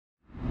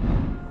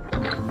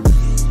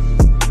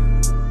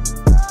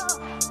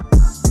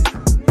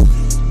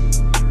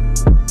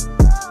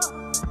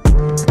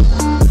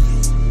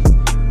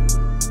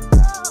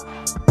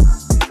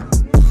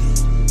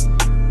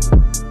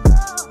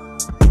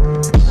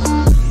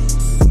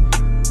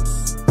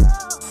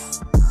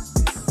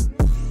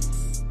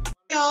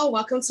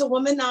welcome to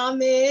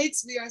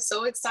Womenomics. We are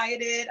so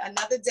excited.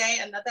 Another day,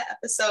 another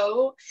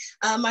episode.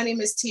 My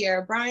name is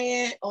Tiara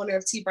Bryant, owner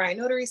of T. Bryant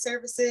Notary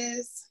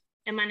Services.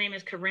 And my name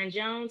is Corinne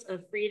Jones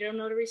of Freedom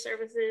Notary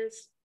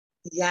Services.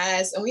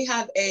 Yes, and we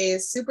have a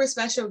super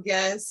special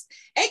guest,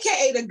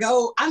 aka the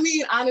GOAT. I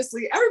mean,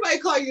 honestly, everybody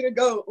call you the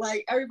GOAT.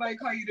 Like, everybody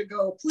call you the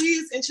GOAT.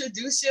 Please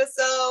introduce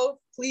yourself.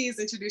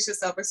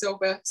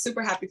 We're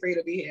super happy for you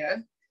to be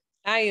here.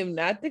 I am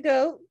not the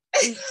GOAT.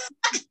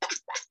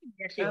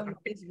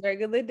 It's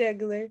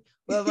regular.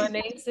 Well, my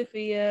name is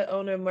Safiya,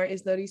 owner of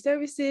Martin's Notary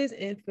Services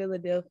in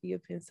Philadelphia,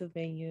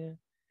 Pennsylvania.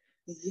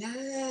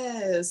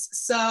 Yes.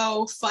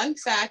 So, fun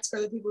fact for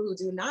the people who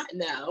do not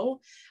know,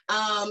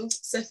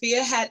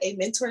 Safiya had a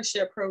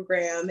mentorship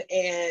program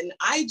and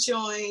I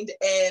joined,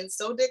 and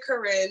so did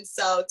Corinne.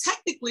 So,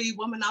 technically,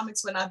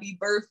 Womenomics would not be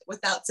birthed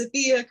without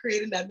Safiya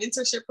creating that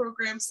mentorship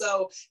program.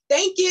 So,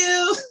 thank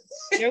you.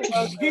 You're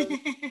welcome.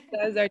 You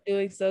guys are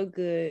doing so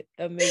good.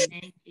 Amazing.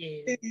 Thank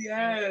you.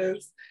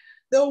 Yes.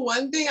 The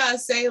one thing I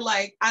say,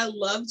 like, I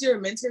loved your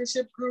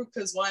mentorship group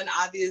because one,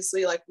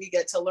 obviously, like, we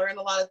get to learn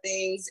a lot of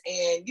things,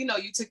 and you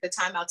took the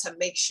time out to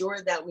make sure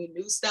that we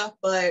knew stuff.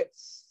 But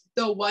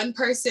the one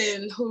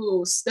person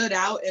who stood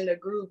out in the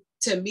group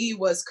to me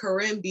was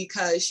Corinne,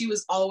 because she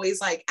was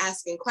always like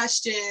asking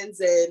questions,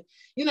 and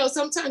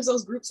sometimes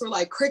those groups were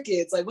like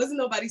crickets, like wasn't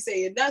nobody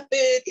saying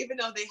nothing, even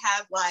though they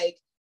have like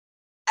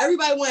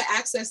everybody want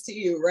access to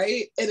you,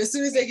 right? And as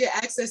soon as they get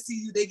access to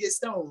you, they get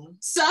stoned.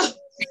 So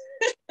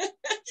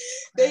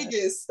they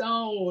get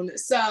stoned.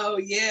 So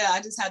yeah,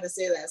 I just had to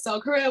say that. So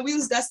Corinne, we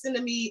was destined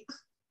to meet.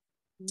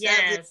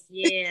 Yes,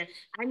 yeah.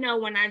 I know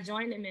when I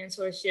joined the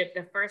mentorship,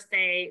 the first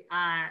day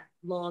I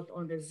logged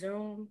on the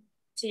Zoom,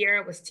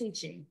 Tiara was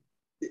teaching.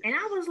 And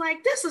I was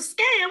like, this is a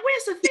scam.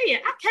 Where's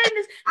Safiya?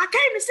 I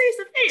came to see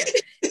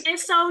Safiya. And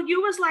so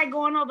you was like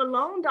going over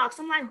loan docs.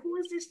 I'm like, who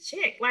is this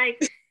chick?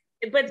 Like,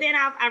 but then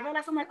I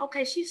realized, I'm like,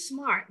 okay, she's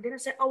smart. Then I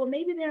said, oh, well,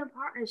 maybe they're in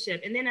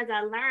partnership. And then as I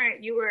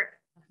learned, you were,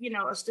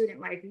 a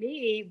student like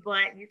me,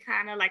 but you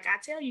kind of, like I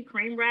tell you,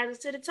 cream rises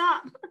to the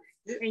top.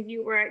 And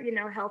you were,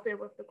 helping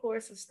with the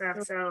course and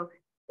stuff. So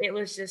it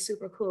was just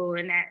super cool.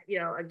 And that,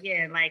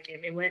 again, like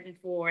if it wasn't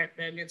for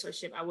the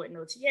mentorship, I wouldn't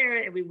know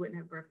Tiara and we wouldn't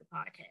have birthed the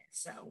podcast.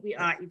 So we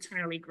are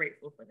eternally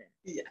grateful for that.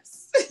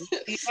 Yes.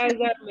 You guys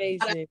are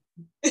amazing.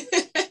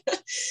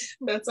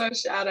 That's our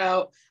shout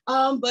out.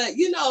 But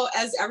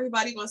as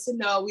everybody wants to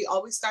know, we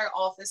always start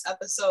off this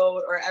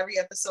episode or every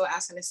episode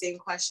asking the same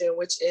question,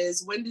 which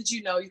is, when did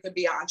you know you could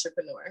be an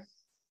entrepreneur?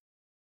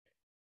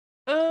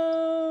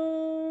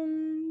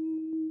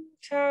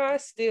 I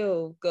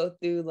still go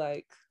through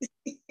like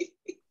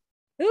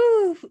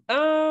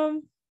I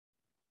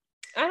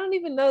don't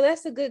even know.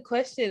 That's a good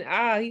question.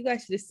 You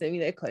guys should have sent me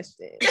that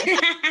question.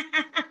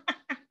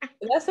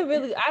 That's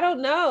I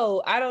don't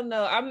know.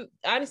 I'm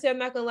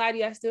not gonna lie to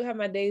you. I still have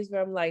my days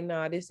where I'm like,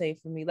 nah, this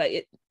ain't for me.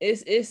 Like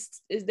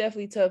it's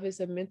definitely tough. It's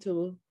a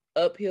mental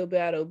uphill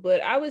battle.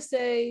 But I would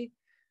say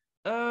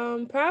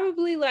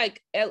probably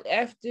like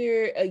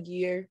after a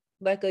year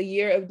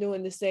of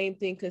doing the same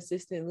thing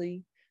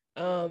consistently.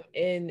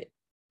 And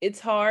it's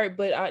hard,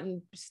 but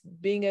I'm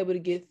being able to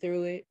get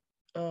through it.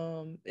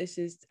 It's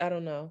just, I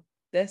don't know.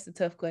 That's a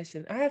tough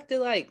question. I have to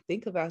like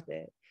think about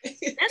that.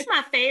 That's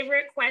my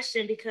favorite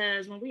question,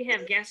 because when we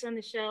have guests on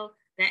the show,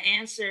 the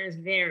answers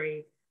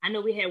vary. I know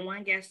we had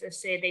one guest that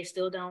said they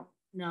still don't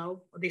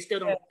know, or they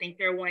still don't think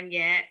they're one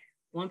yet.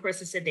 One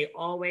person said they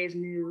always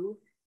knew.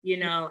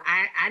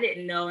 I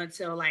didn't know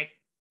until like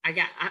I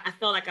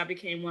felt like I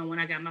became one when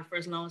I got my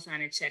first loan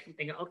signing check. I'm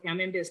thinking, okay, I'm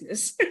in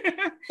business.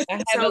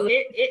 So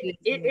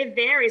it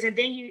varies. And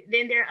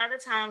then there are other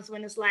times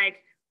when it's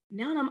like,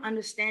 now I'm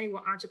understanding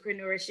what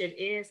entrepreneurship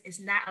is. It's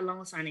not a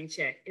loan signing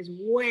check. It's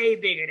way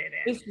bigger than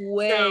that.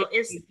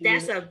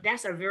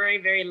 That's a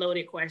very, very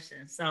loaded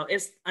question. So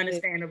it's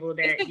understandable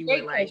that you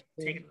would like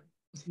take it.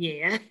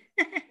 Yeah.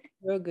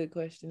 Real good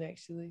question,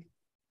 actually.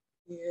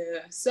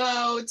 Yeah.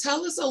 So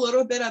tell us a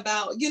little bit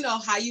about,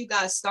 how you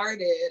got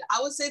started.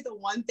 I would say the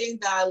one thing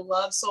that I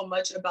love so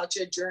much about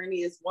your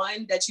journey is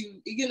one, that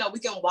we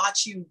can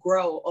watch you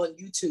grow on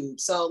YouTube.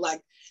 So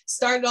like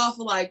started off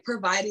like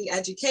providing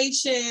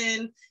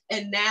education,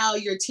 and now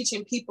you're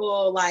teaching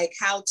people like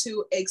how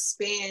to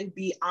expand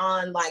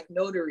beyond like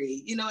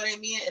notary, you know what I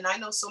mean? And I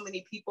know so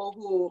many people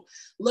who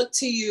look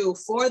to you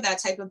for that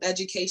type of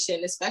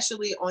education,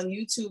 especially on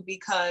YouTube,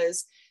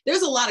 because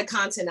there's a lot of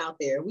content out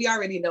there. We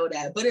already know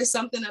that, but it's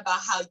something about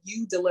how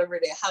you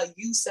delivered it, how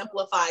you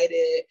simplified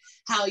it,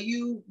 how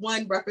you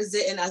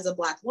representing as a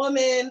Black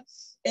woman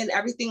and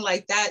everything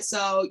like that.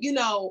 So,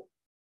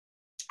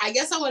 I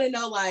guess I want to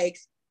know like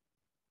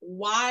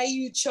why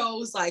you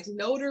chose like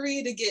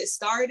notary to get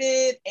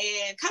started,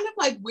 and kind of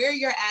like where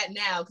you're at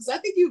now. Cause I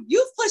think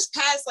you've pushed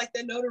past like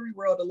the notary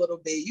world a little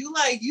bit.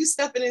 You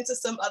stepping into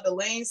some other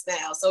lanes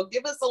now. So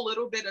give us a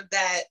little bit of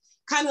that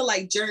kind of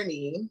like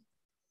journey.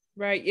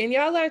 Right. And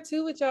y'all are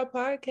too with y'all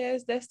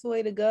podcast. That's the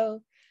way to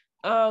go.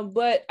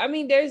 But I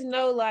mean, there's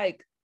no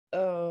like, I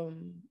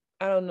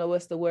don't know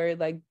what's the word,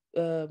 like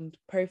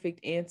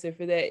perfect answer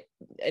for that.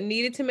 I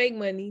needed to make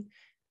money.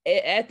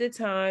 at the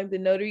time, the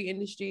notary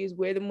industry is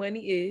where the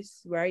money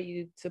is, right?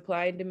 You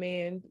supply and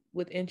demand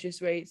with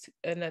interest rates.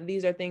 And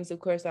these are things, of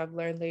course, I've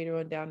learned later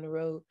on down the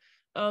road.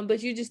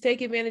 But you just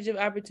take advantage of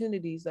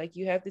opportunities. Like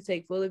you have to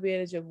take full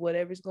advantage of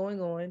whatever's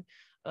going on.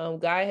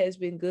 Guy has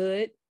been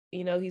good.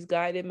 You know, he's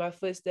guided my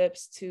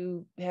footsteps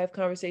to have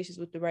conversations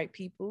with the right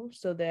people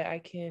so that I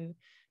can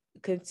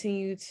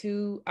continue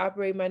to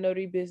operate my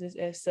notary business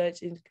as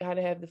such and kind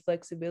of have the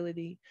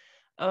flexibility.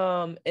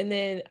 And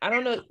then I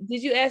don't know,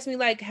 did you ask me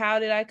like how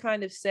did I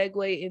kind of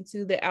segue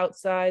into the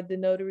outside the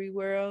notary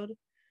world?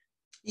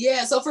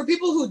 Yeah, so for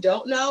people who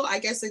don't know, I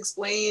guess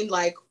explain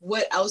like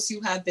what else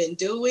you have been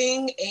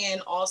doing,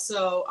 and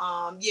also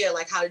yeah,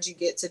 like how did you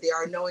get to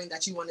there, knowing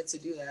that you wanted to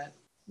do that?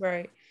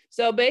 Right.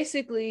 So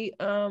basically,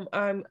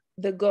 I'm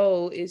the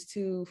goal is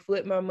to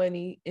flip my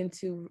money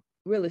into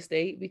real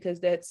estate because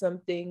that's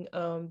something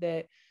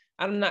that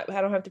I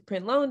don't have to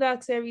print loan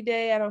docs every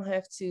day. I don't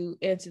have to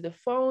answer the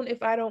phone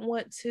if I don't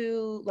want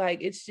to.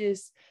 Like it's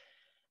just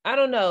I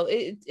don't know.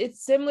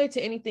 It's similar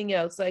to anything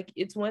else. Like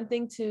it's one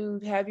thing to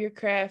have your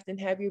craft and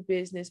have your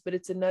business, but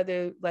it's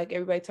another, like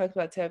everybody talks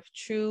about, to have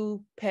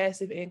true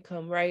passive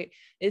income, right?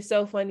 It's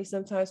so funny.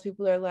 Sometimes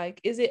people are like,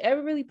 is it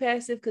ever really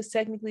passive? Because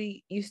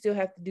technically you still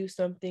have to do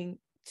something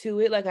to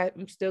it. Like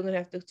I'm still going to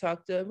have to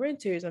talk to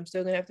renters. I'm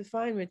still going to have to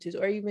find renters,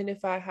 or even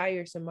if I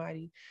hire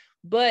somebody.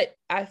 But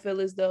I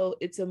feel as though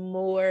it's a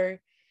more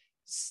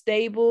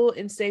stable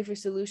and safer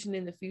solution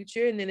in the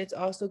future. And then it's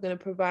also going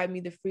to provide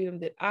me the freedom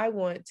that I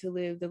want to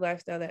live the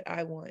lifestyle that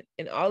I want.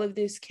 And all of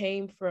this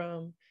came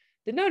from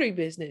the notary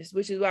business,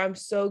 which is why I'm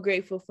so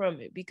grateful from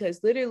it,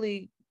 because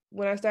literally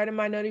when I started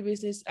my notary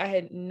business, I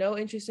had no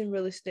interest in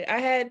real estate.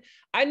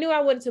 I knew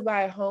I wanted to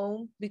buy a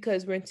home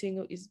because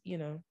renting is,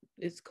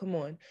 it's come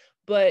on,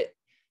 but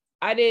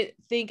I didn't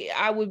think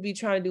I would be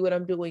trying to do what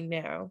I'm doing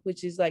now,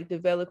 which is like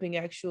developing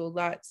actual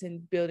lots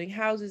and building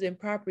houses and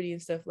property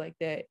and stuff like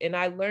that. And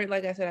I learned,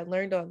 like I said, I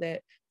learned all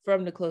that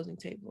from the closing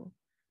table.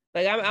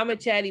 Like I'm a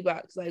chatty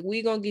box. Like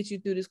we gonna get you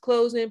through this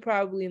closing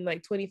probably in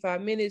like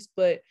 25 minutes,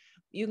 but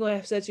you're gonna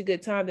have such a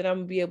good time that I'm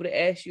gonna be able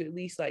to ask you at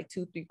least like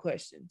 2-3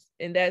 questions.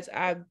 And that's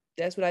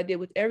what I did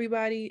with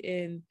everybody,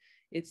 and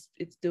it's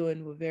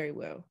doing very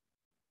well.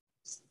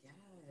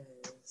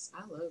 Yes,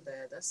 I love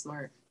that. That's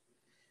smart.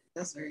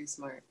 That's very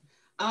smart.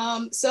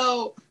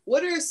 So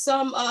what are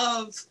some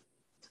of,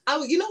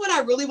 you know what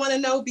I really want to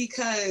know,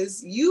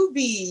 because you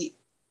be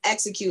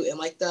executing,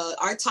 like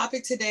our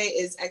topic today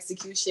is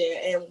execution.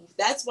 And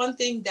that's one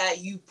thing that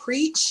you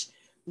preach,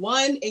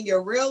 one in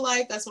your real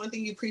life. That's one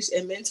thing you preach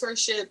in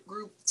mentorship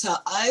group to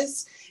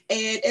us.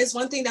 And it's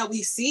one thing that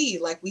we see,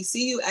 like we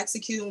see you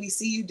executing, we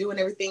see you doing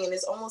everything. And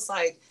it's almost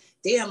like,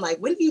 damn, like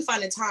when do you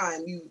find the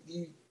time? You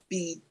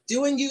be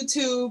doing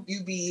YouTube,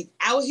 you be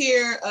out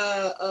here,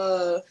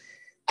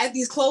 at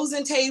these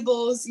closing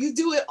tables, you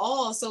do it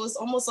all. So it's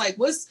almost like,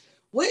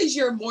 what is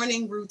your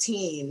morning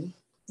routine?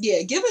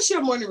 Yeah, give us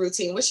your morning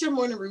routine. What's your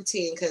morning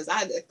routine? Because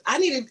I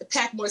need to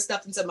pack more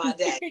stuff into my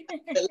day.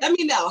 Let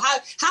me know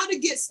how to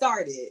get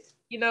started.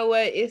 You know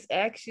what? It's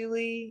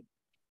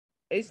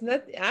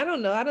nothing. I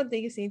don't know. I don't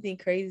think it's anything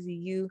crazy.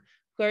 You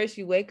first,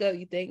 you wake up,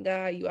 you thank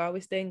God. You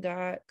always thank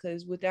God,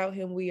 because without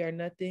him, we are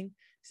nothing.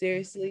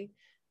 Seriously.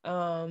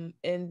 And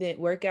then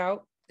work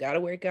out. Gotta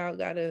work out.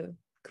 Gotta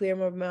clear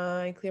my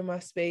mind, clear my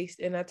space.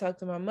 And I talk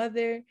to my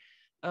mother.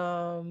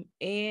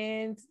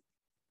 And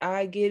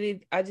I get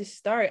it. I just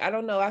start. I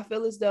don't know. I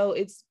feel as though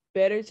it's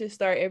better to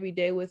start every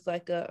day with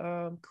like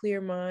a clear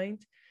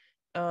mind.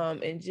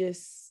 And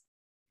just,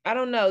 I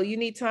don't know. You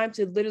need time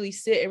to literally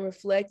sit and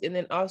reflect, and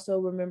then also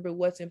remember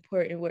what's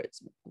important,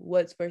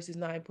 what's versus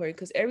not important.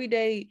 Because every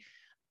day,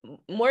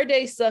 more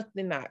days suck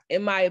than not,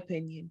 in my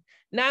opinion.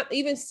 Not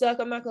even suck.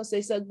 I'm not gonna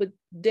say suck, but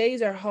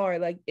days are hard.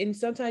 Like, and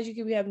sometimes you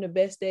can be having the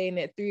best day, and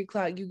at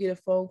 3:00 you get a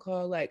phone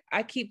call. Like,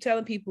 I keep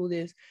telling people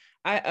this.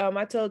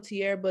 I told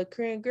Tierra, but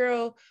Korean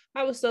girl,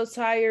 I was so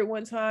tired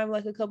one time,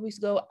 like a couple weeks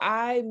ago.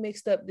 I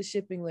mixed up the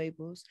shipping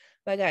labels.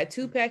 Like I had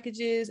 2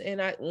 packages, and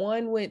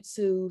one went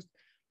to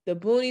the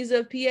boonies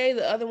of PA,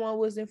 the other one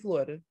was in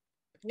Florida.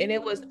 And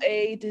it was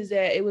a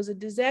disaster. It was a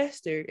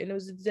disaster, and it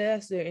was a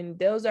disaster. And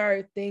those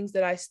are things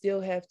that I still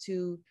have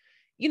to,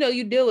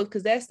 you deal with,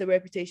 because that's the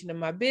reputation of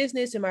my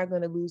business. Am I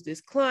going to lose this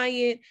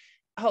client?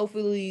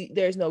 Hopefully,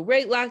 there's no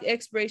rate lock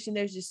expiration.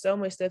 There's just so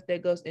much stuff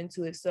that goes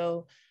into it.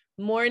 So,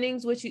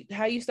 mornings,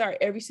 how you start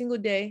every single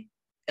day,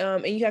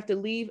 and you have to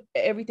leave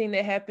everything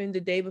that happened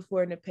the day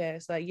before in the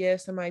past. Like, yeah,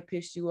 somebody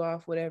pissed you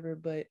off, whatever,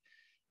 but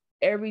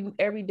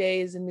every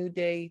day is a new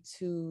day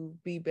to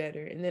be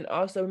better. And then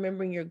also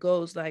remembering your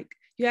goals. Like,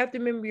 you have to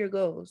remember your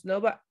goals.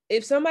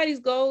 If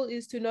somebody's goal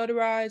is to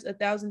notarize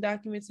 1,000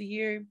 documents a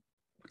year,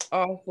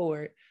 all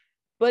for it.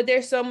 But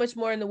there's so much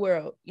more in the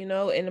world, and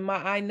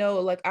I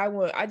know, like,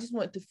 I just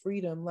want the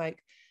freedom. Like,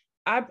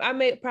 I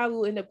may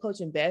probably end up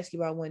coaching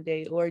basketball one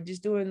day, or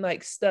just doing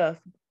like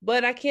stuff,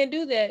 but I can't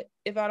do that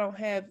if I don't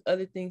have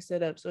other things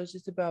set up. So it's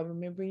just about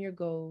remembering your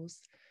goals,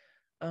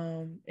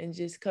 and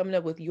just coming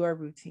up with your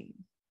routine.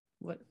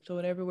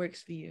 Whatever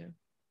works for you.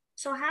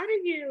 So how do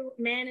you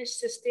manage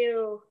to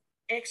still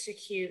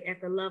execute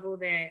at the level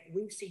that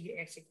we see you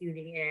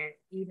executing at,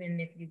 even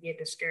if you get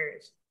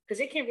discouraged? Because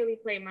it can really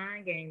play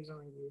mind games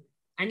on you.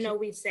 I know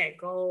we set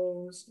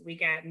goals, we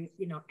got,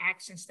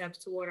 action steps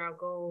toward our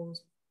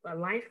goals, but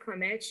life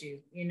come at you.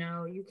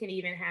 You can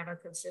even have a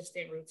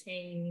consistent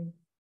routine.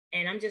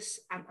 And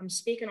I'm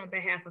speaking on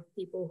behalf of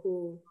people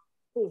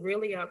who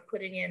really are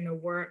putting in the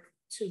work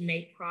to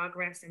make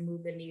progress and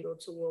move the needle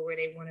toward where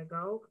they want to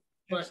go.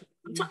 But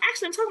I'm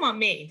talking about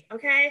me.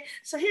 Okay.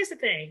 So here's the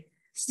thing.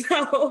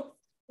 So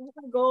I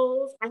have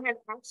goals, I have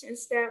action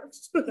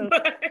steps,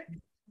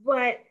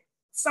 but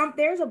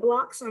there's a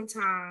block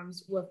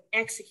sometimes with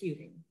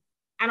executing.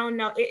 I don't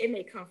know. It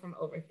may come from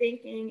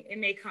overthinking. It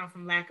may come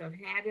from lack of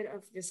habit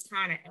of just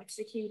kind of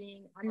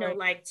executing. I know,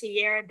 like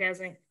Tiara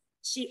doesn't.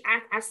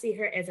 I see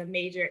her as a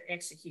major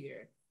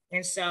executor,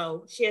 and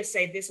so she'll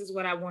say, "This is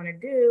what I want to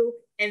do,"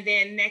 and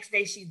then next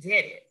day she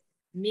did it.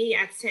 Me,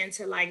 I tend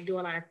to like do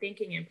a lot of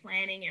thinking and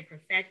planning and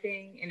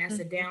perfecting, and that's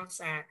a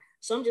downside.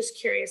 So I'm just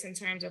curious in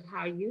terms of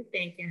how you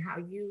think and how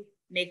you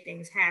make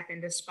things happen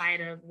despite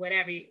of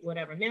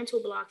whatever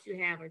mental blocks you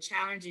have or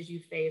challenges you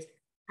face.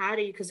 How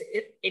do you, because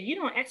if you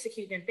don't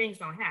execute, then things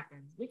don't happen.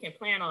 We can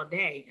plan all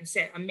day and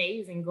set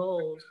amazing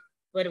goals,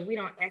 but if we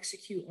don't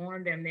execute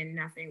on them, then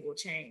nothing will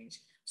change.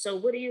 So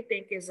what do you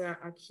think is a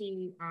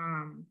key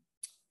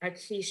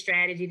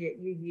strategy that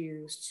you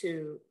use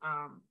to,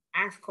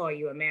 I call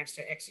you a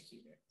master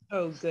executor?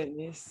 Oh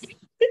goodness.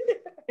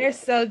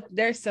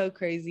 They're so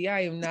crazy.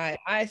 I am not.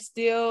 I'm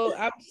still,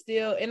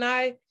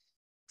 and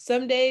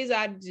some days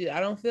I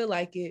don't feel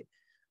like it.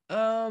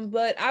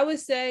 But I would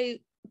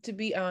say, to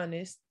be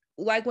honest,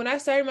 like when I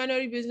started my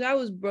nerdy business, I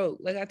was broke.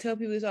 Like I tell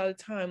people this all the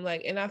time.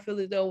 Like, and I feel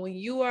as though when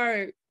you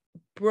are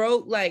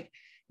broke, like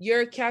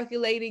you're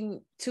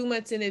calculating 2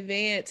 months in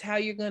advance how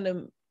you're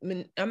gonna.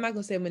 I'm not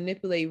gonna say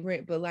manipulate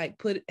rent, but like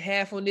put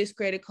half on this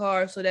credit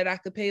card so that I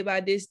could pay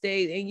by this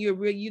date, and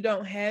you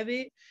don't have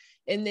it,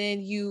 and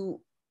then you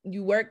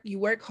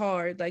work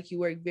hard, like you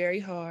work very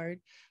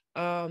hard,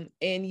 and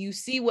you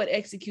see what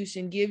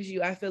execution gives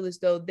you. I feel as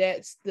though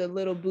that's the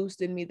little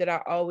boost in me that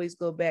I always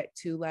go back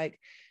to.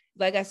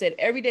 Like I said,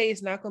 every day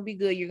is not going to be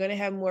good. You're going to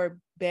have more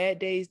bad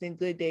days than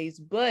good days,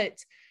 but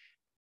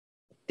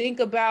think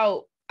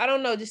about, I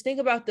don't know, just think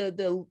about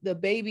the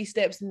baby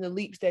steps and the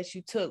leaps that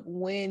you took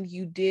when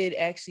you did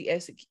actually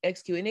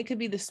execute. And it could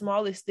be the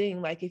smallest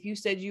thing. Like if you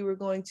said you were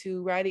going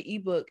to write an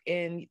ebook,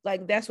 and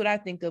like, that's what I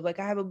think of. Like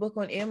I have a book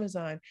on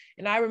Amazon,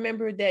 and I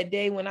remember that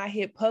day when I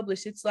hit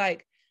publish, it's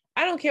like,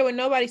 I don't care what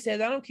nobody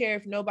says. I don't care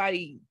if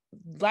nobody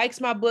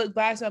likes my book,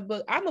 buys my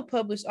book. I'm a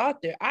published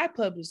author. I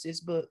published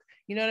this book.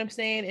 You know what I'm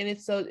saying? And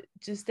it's so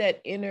just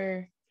that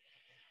inner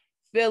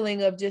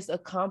feeling of just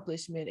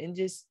accomplishment and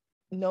just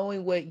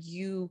knowing what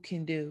you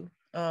can do.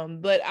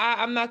 But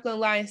I'm not gonna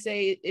lie and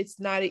say it's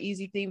not an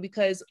easy thing,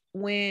 because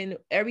when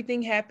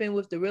everything happened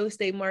with the real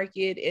estate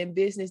market and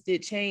business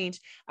did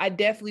change, I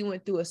definitely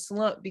went through a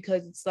slump,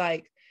 because it's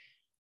like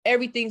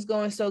everything's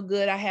going so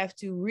good. I have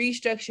to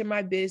restructure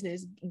my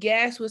business.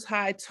 Gas was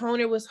high,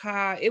 toner was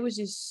high. It was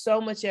just so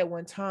much at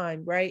one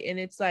time, right? And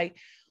it's like,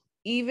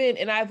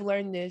 and I've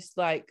learned this,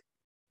 like,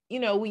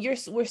 when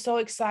we're so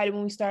excited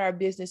when we start our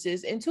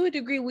businesses, and to a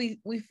degree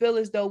we feel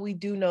as though we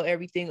do know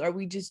everything, or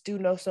we just do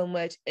know so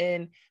much,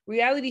 and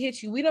reality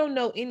hits you. We don't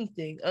know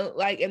anything,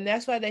 and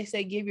that's why they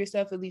say give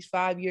yourself at least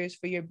 5 years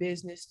for your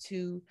business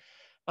to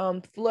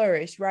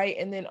flourish, right?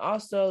 And then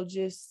also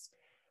just,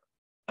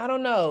 I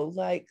don't know,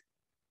 like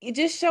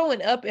just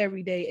showing up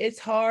every day. It's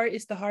hard.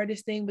 It's the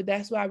hardest thing, but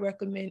that's why I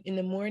recommend in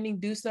the morning,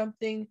 do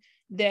something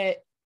that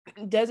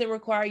doesn't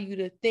require you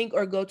to think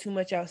or go too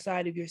much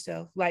outside of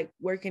yourself, like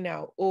working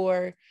out,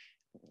 or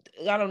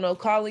I don't know,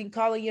 calling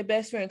your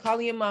best friend,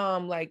 calling your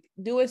mom, like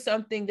doing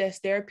something that's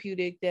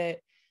therapeutic, that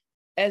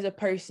as a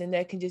person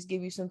that can just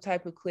give you some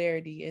type of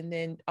clarity. And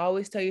then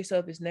always tell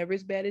yourself it's never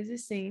as bad as it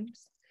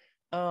seems.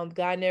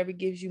 God never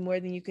gives you more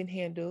than you can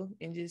handle,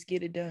 and just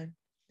get it done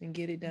and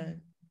get it done.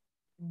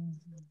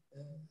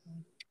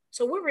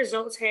 So what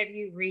results have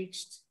you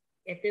reached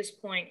at this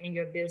point in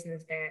your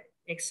business that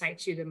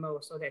excites you the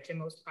most, or that you're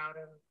most proud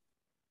of?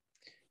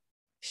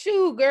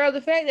 Shoot, girl,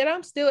 the fact that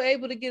I'm still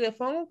able to get a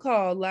phone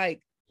call,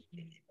 like,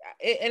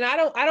 and I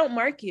don't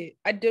market.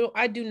 I do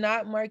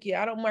not market.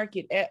 I don't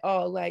market at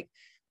all. Like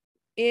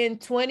in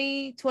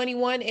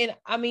 2021, and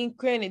I mean,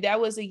 granted, that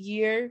was a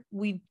year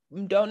we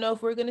don't know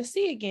if we're going to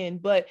see again,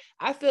 but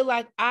I feel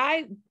like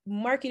I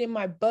marketed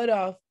my butt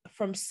off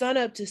from sun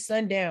up to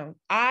sundown.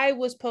 I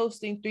was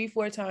posting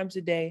 3-4 times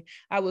a day.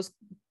 I was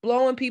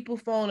blowing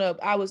people's phone up.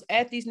 I was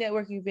at these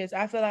networking events.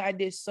 I feel like I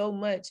did so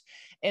much,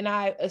 and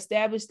I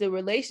established the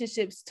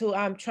relationships to,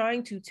 I'm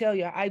trying to tell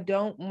you, I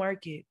don't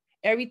market.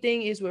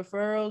 Everything is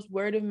referrals,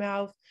 word of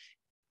mouth,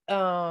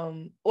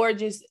 or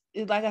just,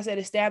 like I said,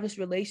 establish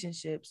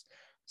relationships.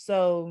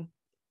 So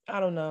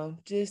I don't know,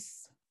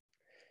 just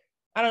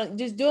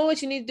doing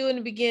what you need to do in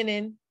the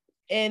beginning,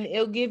 and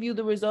it'll give you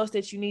the results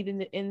that you need in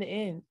the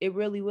end. It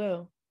really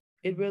will.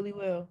 It really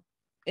will.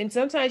 And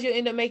sometimes you'll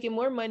end up making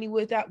more money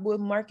with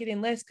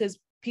marketing less, because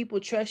people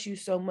trust you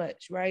so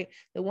much, right?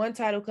 The one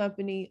title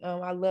company,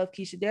 I love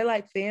Keisha. They're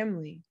like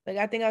family. Like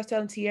I think I was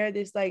telling Tierra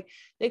this, like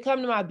they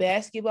come to my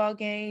basketball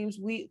games.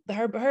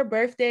 Her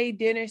birthday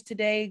dinners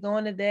today,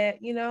 going to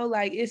that, you know,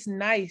 like it's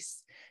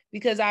nice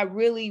because I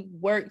really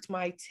worked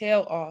my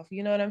tail off,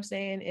 you know what I'm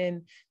saying?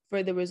 And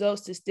for the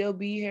results to still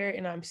be here,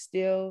 and I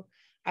still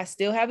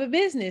have a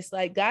business.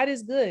 Like God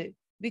is good,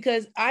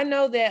 because I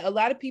know that a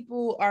lot of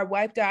people are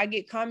wiped out. I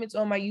get comments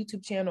on my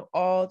YouTube channel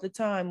all the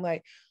time,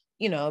 like,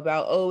 you know,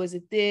 about, oh, is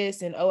it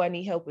this? And, oh, I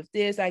need help with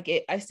this. I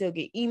still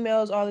get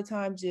emails all the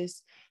time,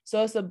 just,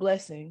 so it's a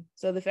blessing.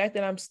 So the fact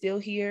that I'm still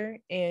here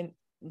and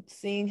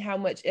seeing how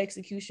much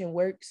execution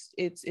works,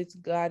 it's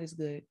God is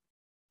good.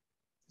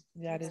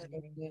 God is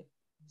good.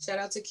 Shout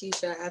out to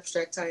Keisha,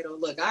 abstract title.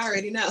 Look, I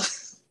already know.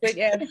 Like,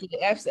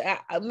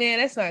 man,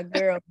 that's my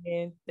girl,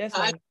 man. That's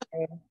my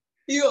girl.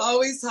 You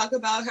always talk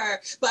about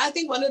her. But I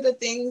think one of the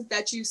things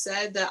that you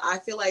said that I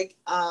feel like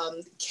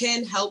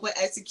can help with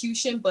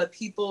execution, but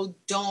people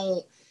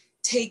don't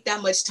take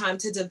that much time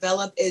to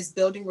develop, is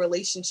building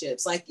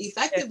relationships. Like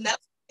effective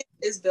networking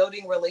is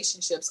building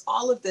relationships.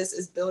 All of this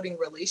is building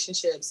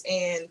relationships.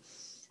 And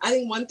I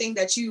think one thing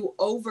that you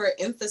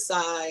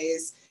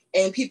overemphasize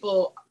and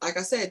people, like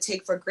I said,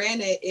 take for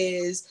granted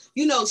is,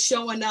 you know,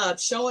 showing up,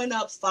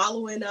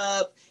 following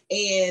up,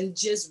 and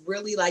just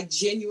really like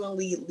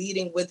genuinely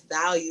leading with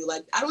value.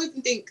 Like, I don't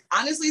even think,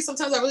 honestly,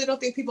 sometimes I really don't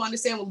think people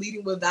understand what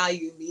leading with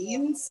value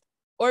means.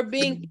 Or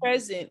being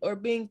present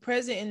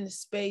in the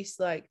space.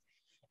 Like,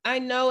 I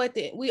know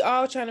we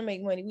all trying to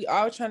make money. We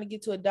all trying to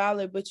get to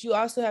 $1, but you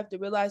also have to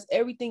realize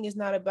everything is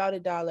not about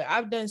 $1.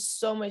 I've done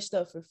so much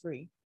stuff for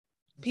free.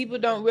 People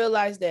don't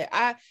realize that.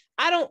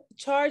 I don't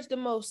charge the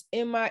most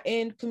in my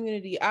end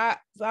community.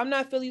 I'm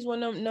not Philly's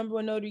number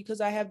one notary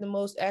because I have the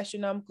most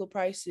astronomical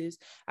prices.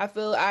 I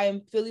feel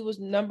Philly was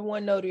number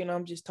one notary, and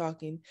I'm just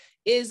talking,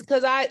 is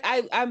because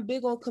I'm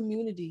big on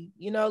community,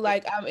 you know,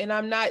 like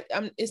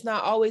it's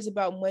not always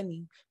about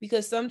money,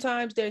 because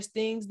sometimes there's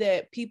things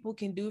that people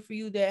can do for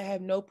you that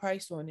have no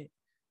price on it.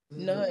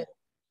 None.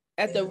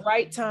 At the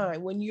right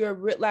time, when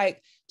you're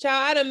like,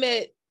 child, I'd have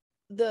met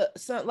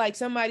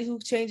somebody who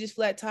changes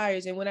flat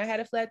tires, and when I had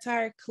a flat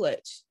tire,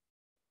 clutch.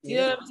 You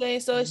know what I'm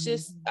saying? So it's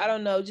just, I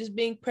don't know, just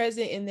being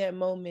present in that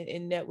moment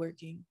and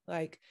networking,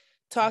 like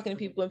talking to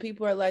people, and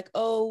people are like,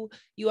 oh,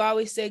 you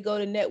always say go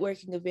to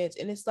networking events.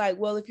 And it's like,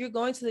 well, if you're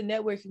going to the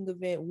networking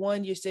event,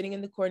 one, you're sitting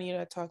in the corner, you're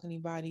not talking to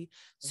anybody.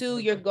 Two,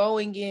 you're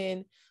going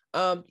in.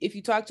 If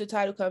you talk to a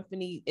title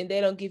company and they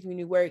don't give you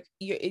any work,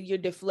 you're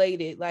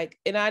deflated. Like,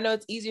 and I know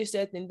it's easier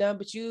said than done,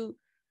 but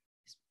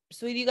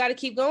sweetie, you got to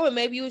keep going.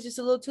 Maybe it was just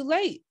a little too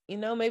late. You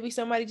know, maybe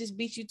somebody just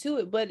beat you to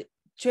it. But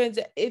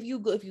if you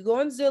go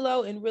on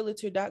Zillow and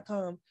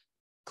Realtor.com,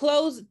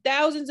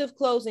 thousands of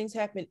closings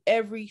happen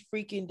every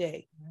freaking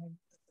day.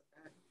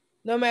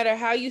 No matter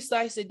how you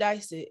slice it,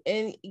 dice it.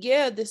 And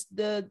yeah,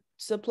 the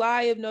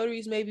supply of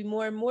notaries may be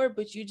more and more,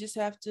 but you just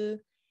have to,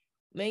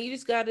 man, you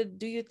just got to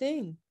do your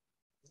thing.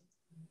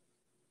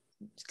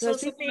 So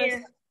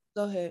Safiya,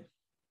 go ahead.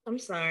 I'm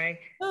sorry.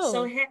 Oh.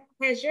 So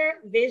has your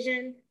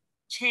vision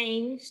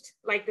changed,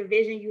 like the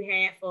vision you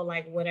had for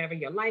like whatever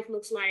your life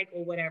looks like,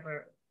 or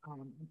whatever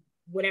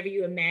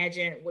you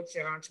imagine, what's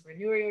your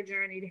entrepreneurial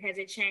journey, has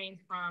it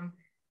changed from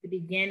the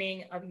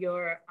beginning of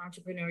your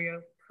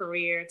entrepreneurial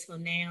career till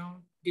now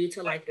due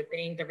to like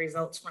the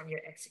results from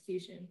your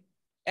execution?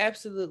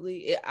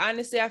 Absolutely.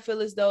 Honestly, I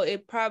feel as though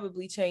it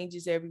probably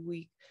changes every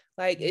week.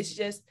 Like, it's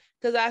just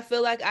because I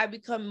feel like I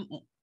become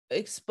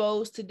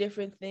exposed to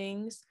different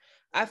things.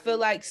 I feel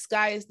like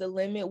sky is the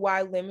limit.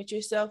 Why limit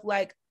yourself?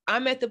 Like,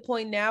 I'm at the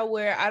point now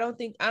where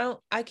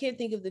I can't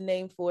think of the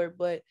name for it,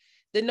 but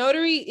the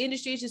notary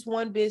industry is just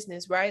one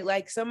business, right?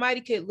 Like,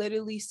 somebody could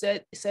literally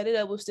set it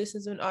up with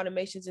systems and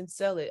automations and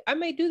sell it. I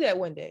may do that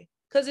one day,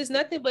 because it's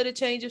nothing but a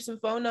change of some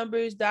phone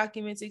numbers,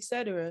 documents,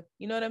 etc.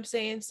 You know what I'm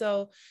saying?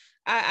 So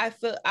I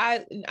feel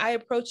I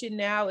approach it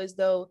now as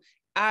though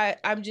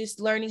I'm just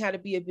learning how to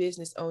be a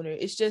business owner.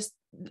 It's just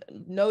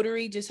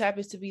notary just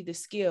happens to be the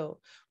skill,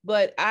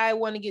 but I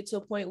want to get to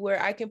a point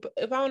where I can,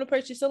 if I want to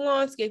purchase a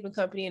landscaping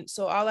company, and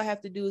so all I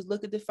have to do is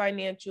look at the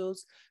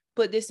financials,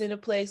 put this into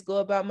place, go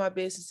about my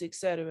business,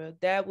 etc.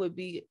 That would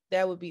be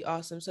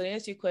awesome. So to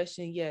answer your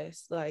question,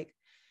 yes, like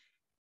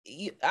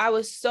I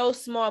was so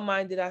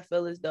small-minded. I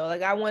feel as though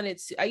like I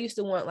used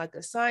to want like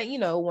a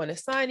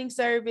signing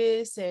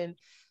service, and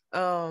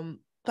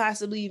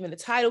possibly even a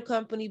title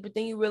company, but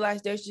then you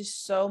realize there's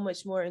just so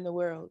much more in the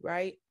world,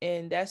 right?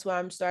 And that's why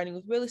I'm starting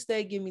with real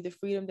estate, give me the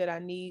freedom that I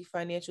need,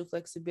 financial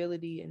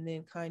flexibility, and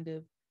then kind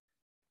of,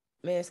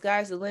 man,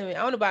 sky's the limit.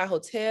 I want to buy a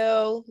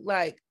hotel,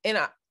 like, and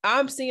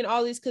I'm seeing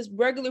all these because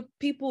regular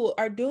people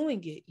are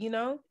doing it, you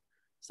know?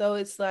 So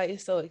it's like,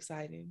 it's so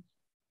exciting.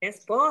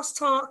 That's boss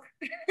talk.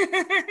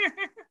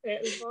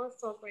 That's boss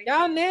talk right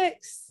Y'all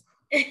next.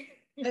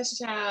 Yes,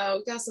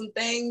 child. We got some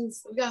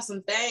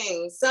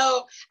things.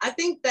 So I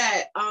think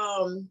that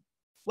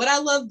what I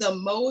love the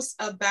most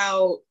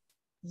about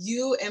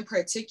you in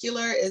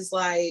particular is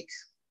like,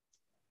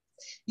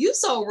 You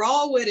so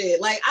raw with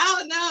it. Like, I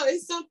don't know.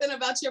 It's something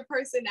about your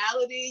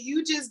personality.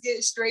 You just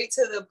get straight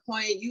to the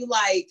point. You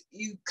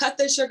cut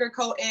the sugar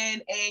coat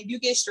in and you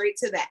get straight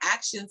to the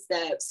action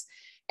steps.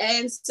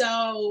 And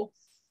so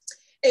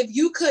if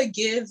you could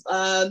give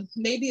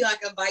maybe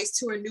like advice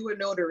to a newer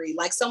notary,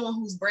 like someone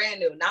who's brand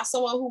new, not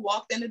someone who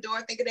walked in the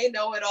door thinking they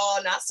know it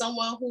all, not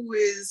someone who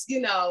is,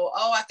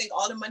 oh, I think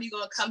all the money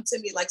gonna come to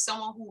me, like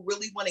someone who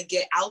really want to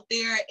get out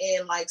there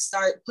and like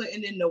start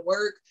putting in the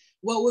work,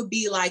 what would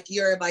be like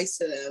your advice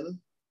to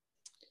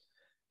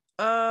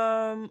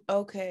them?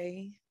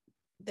 Okay.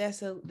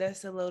 That's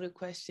a loaded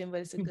question,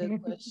 but it's a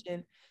good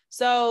question.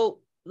 So,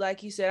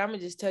 like you said, I'm gonna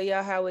just tell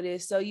y'all how it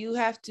is. So you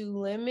have to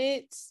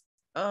limit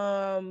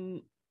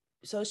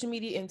social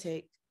media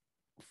intake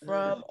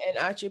from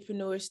an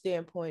entrepreneur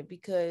standpoint,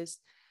 because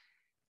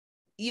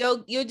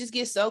you'll just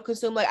get so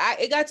consumed. Like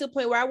it got to a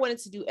point where I wanted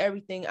to do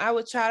everything. I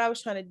was trying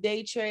to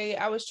day trade.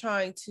 I was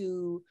trying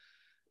to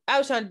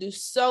do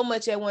so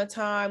much at one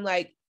time,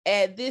 like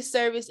at this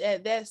service,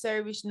 at that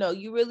service. No,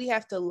 you really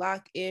have to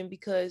lock in,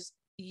 because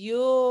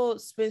you'll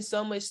spend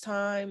so much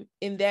time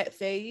in that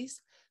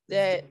phase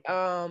that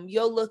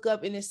you'll look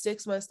up and it's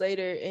 6 months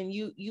later and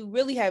you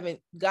really haven't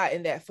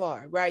gotten that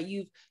far, right?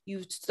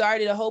 You've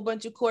started a whole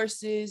bunch of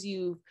courses,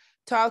 you've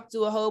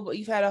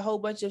you've had a whole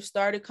bunch of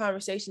started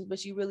conversations,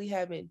 but you really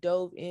haven't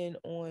dove in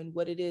on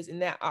what it is.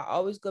 And that I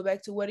always go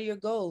back to, what are your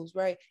goals,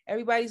 right?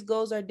 Everybody's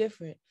goals are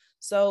different.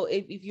 So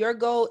if your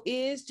goal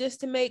is just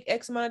to make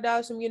X amount of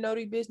dollars from your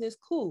notary business,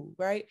 cool,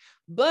 right?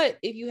 But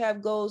if you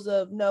have goals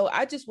of, no,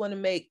 I just want to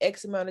make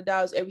X amount of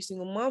dollars every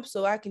single month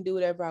so I can do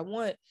whatever I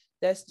want,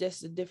 that's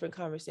just a different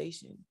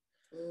conversation.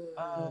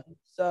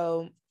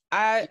 So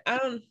I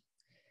don't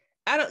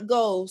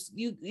goals.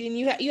 You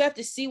have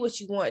to see what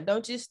you want.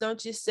 Don't just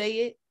say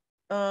it.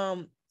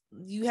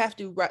 You have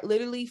to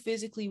literally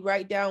physically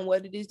write down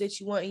what it is that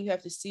you want, and you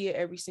have to see it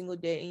every single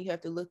day, and you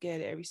have to look at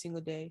it every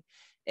single day.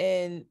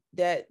 And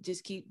that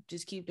just keep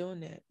doing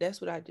that. That's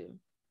what I do.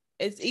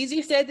 It's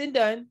easier said than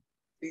done.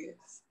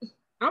 Yes.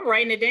 I'm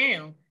writing it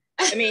down.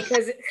 I mean,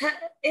 because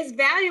it's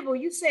valuable.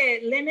 You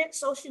said limit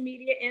social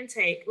media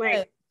intake.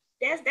 Like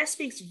that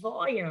speaks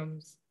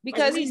volumes.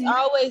 Because like it's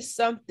always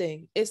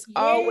something. It's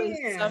always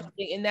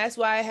something. And that's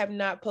why I have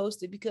not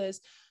posted,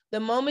 because the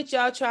moment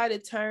y'all try to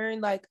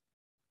turn like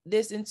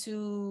this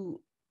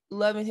into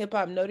Love and Hip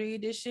Hop Notary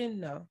Edition,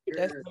 no,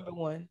 that's number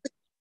one.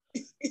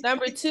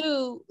 Number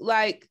two,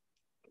 like,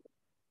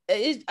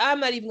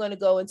 I'm not even going to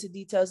go into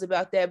details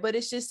about that, but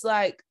it's just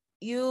like,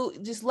 you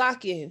just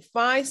lock in,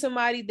 find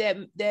somebody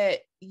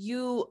that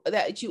you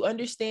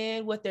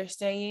understand what they're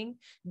saying,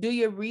 do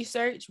your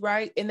research,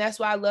 right? And that's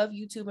why I love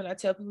YouTube, and I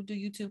tell people do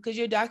YouTube, because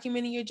you're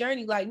documenting your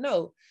journey. Like,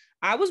 no,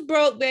 I was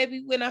broke,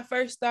 baby, when I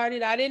first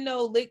started. I didn't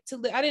know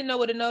I didn't know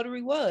what a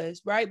notary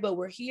was, right? But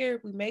we're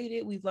here, we made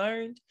it, we've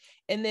learned.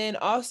 And then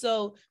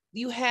also,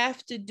 you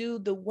have to do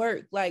the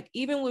work. Like,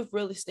 even with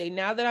real estate,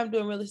 now that I'm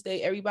doing real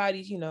estate,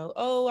 everybody's,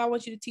 oh, I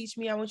want you to teach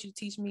me. I want you to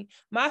teach me.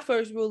 My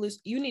first rule is,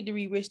 you need to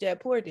read Rich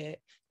Dad Poor Dad.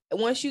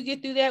 Once you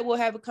get through that, we'll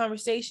have a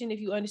conversation. If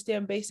you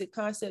understand basic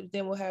concepts,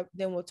 then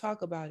we'll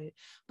talk about it.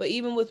 But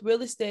even with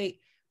real estate,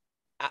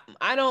 a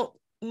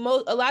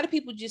lot of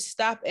people just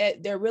stop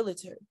at their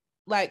realtor.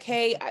 Like,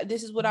 hey,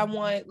 this is what I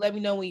want. Let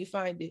me know when you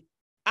find it.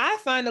 I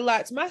find a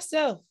lot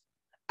myself.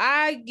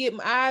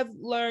 I've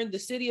learned the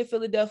city of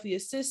Philadelphia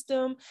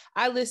system.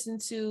 I listen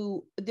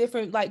to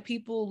different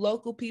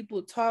local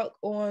people talk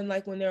on,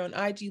 like, when they're on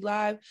IG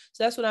Live.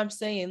 So that's what I'm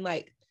saying.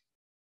 Like,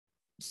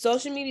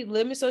 social media,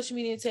 limit social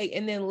media intake,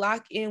 and then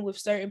lock in with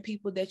certain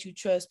people that you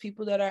trust,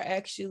 people that are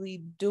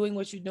actually doing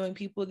what you're doing,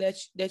 people that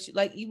you,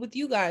 like with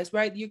you guys,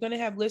 right? You're going to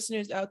have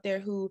listeners out there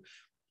who,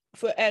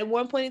 for at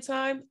one point in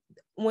time,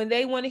 when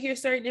they want to hear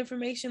certain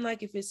information,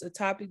 like if it's a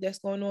topic that's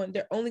going on,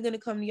 they're only going to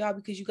come to y'all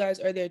because you guys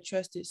are their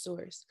trusted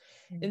source.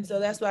 And so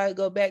that's why I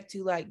go back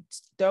to, like,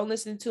 don't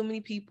listen to too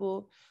many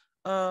people.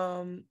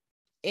 And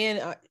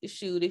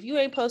shoot, if you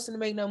ain't posting to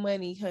make no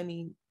money,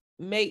 honey,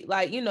 make,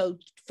 like,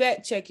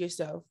 fact check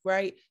yourself,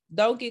 right?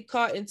 Don't get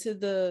caught into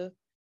the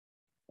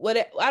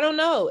I don't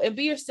know, and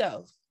be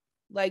yourself.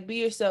 Like, be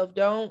yourself.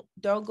 Don't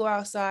go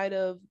outside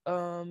of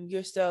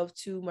yourself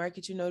to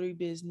market your notary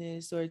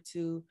business or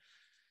to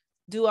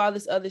do all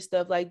this other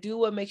stuff. Like, do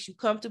what makes you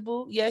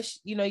comfortable. Yes,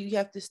 you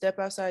have to step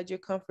outside your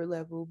comfort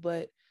level,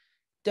 but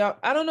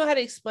I don't know how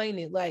to explain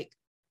it. Like,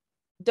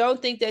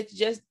 don't think that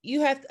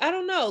you have to, I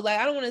don't know. Like,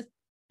 I don't want to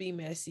be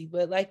messy,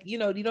 but, like, you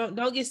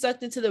don't get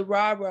sucked into the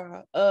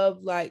rah-rah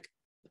of, like,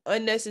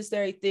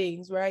 unnecessary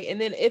things, right?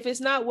 And then if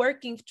it's not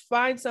working,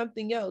 find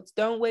something else.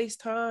 Don't waste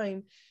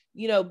time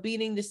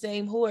beating the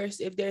same horse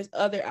if there's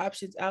other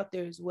options out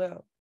there as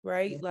well,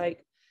 right? Yeah.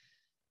 Like,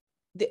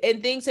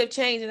 and things have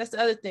changed, and that's the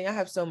other thing. I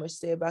have so much to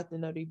say about the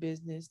notary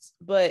business,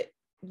 but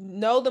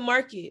know the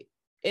market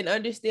and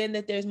understand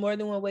that there's more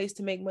than one ways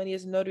to make money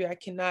as a notary. I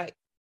cannot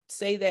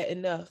say that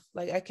enough.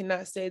 Like, I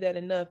cannot say that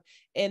enough.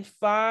 And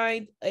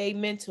find a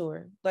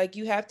mentor. Like,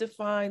 you have to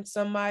find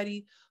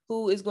somebody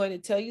who is going to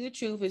tell you the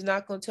truth, is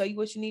not going to tell you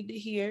what you need to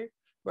hear,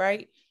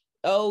 right?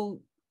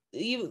 Oh,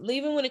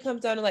 even when it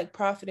comes down to like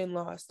profit and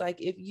loss, like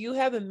if you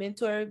have a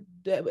mentor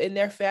and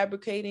they're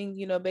fabricating,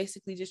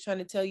 basically just trying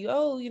to tell you,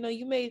 oh,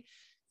 you made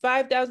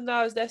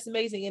 $5,000, that's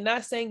amazing, and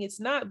not saying it's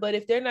not, but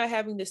if they're not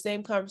having the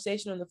same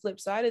conversation on the flip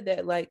side of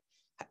that, like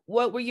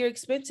what were your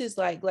expenses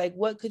like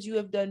what could you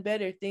have done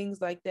better,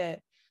 things like that.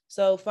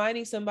 So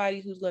finding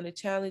somebody who's going to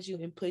challenge you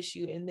and push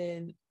you, and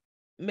then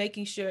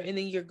making sure, and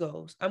then your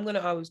goals. I'm going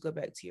to always go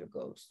back to your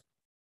goals,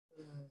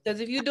 because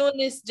if you're doing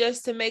this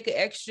just to make an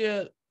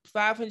extra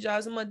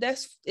 $500 a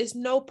month, it's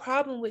no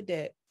problem with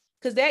that,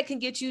 because that can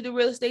get you the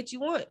real estate you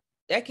want.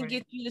 That can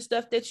get you the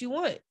stuff that you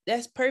want.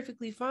 That's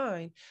perfectly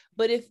fine.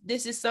 But if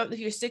this is something, if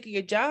you're sick of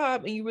your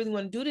job and you really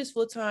want to do this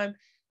full time,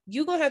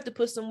 you're going to have to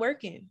put some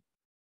work in.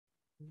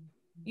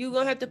 You're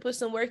going to have to put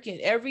some work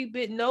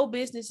in. No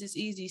business is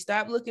easy.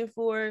 Stop looking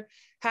for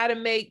how to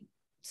make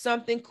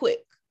something quick.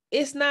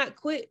 It's not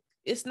quick.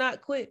 It's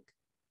not quick.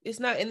 It's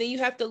not. And then you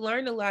have to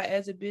learn a lot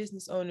as a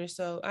business owner.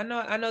 So I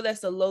know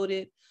that's a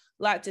loaded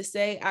lot to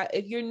say.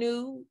 If you're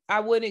new, I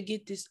wouldn't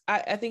get this.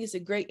 I think it's a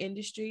great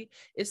industry.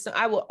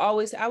 I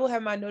will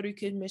have my notary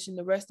commission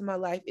the rest of my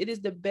life. It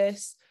is the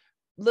best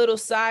little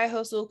side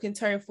hustle, can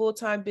turn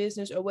full-time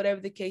business or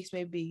whatever the case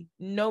may be.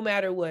 No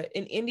matter what,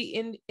 in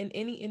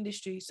any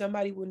industry,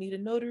 somebody will need a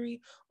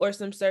notary or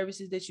some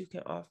services that you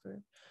can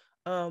offer.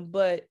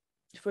 But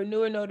for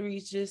newer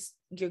notaries, just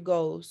your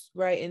goals,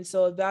 right? And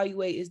so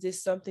evaluate, is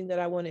this something that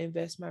I want to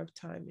invest my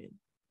time in?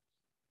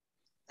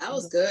 That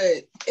was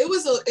good. It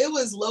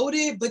was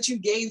loaded, but you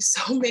gave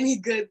so many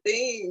good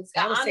things.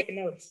 I was taking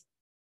notes.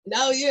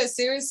 No, yeah,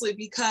 seriously,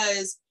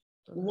 because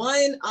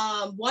one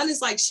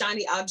is like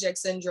shiny object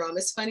syndrome.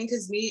 It's funny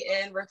because me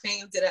and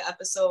Rafame did an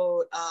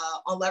episode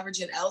on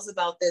leveraging L's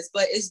about this,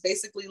 but it's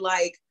basically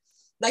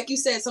like you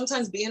said,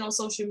 sometimes being on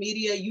social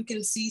media, you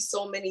can see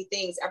so many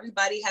things.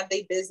 Everybody have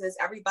their business,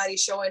 everybody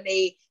showing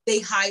they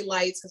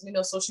highlights, because we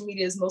know social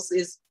media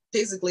is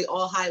basically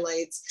all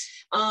highlights.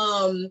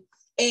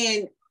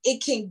 And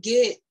it can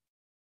get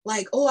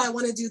like, oh, I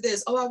want to do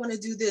this. Oh, I want to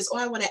do this. Oh,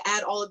 I want to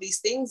add all of these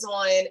things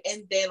on.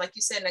 And then, like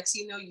you said, next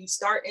thing you know, you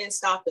start and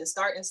stop. And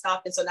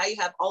so now you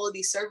have all of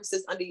these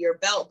services under your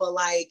belt, but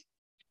like,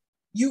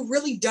 you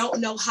really don't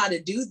know how to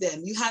do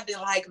them. You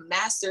haven't like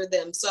mastered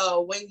them.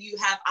 So when you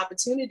have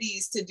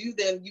opportunities to do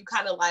them, you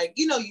kind of like,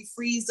 you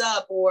freeze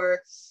up, or,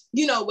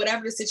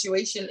 whatever the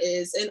situation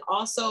is. And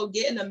also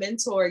getting a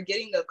mentor,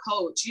 getting a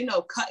coach,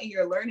 cutting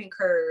your learning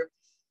curve,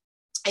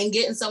 and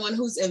getting someone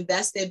who's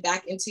invested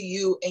back into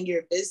you and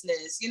your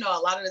business. A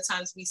lot of the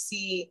times we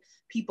see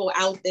people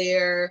out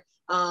there,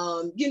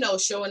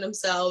 showing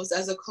themselves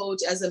as a coach,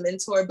 as a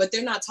mentor, but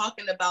they're not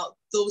talking about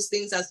those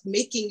things as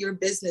making your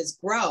business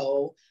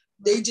grow.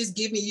 They're just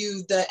giving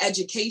you the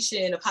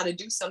education of how to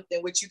do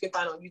something, which you can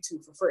find on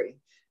YouTube for free. Right.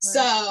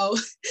 So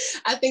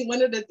I think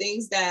one of the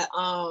things that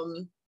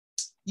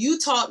you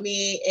taught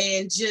me,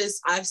 and just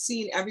I've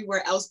seen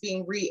everywhere else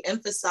being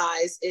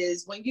re-emphasized,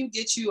 is when you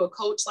get you a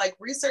coach, like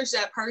research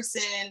that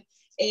person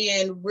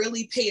and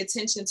really pay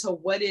attention to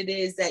what it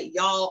is that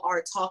y'all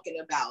are talking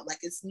about. Like,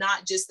 it's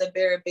not just the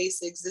bare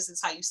basics. This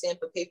is how you stamp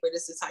a paper.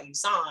 This is how you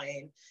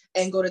sign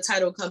and go to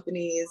title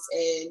companies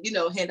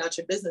and, hand out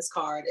your business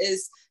card.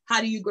 Is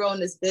how do you grow in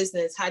this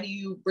business? How do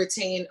you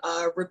retain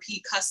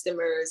repeat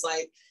customers?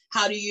 Like,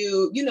 how do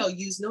you,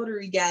 use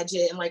Notary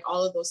Gadget and like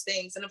all of those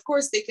things? And of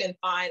course, they can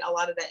find a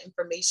lot of that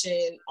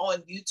information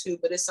on YouTube,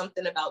 but it's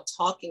something about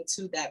talking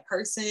to that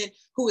person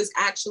who is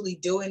actually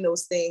doing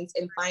those things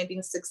and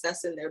finding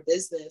success in their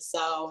business.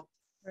 So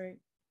right.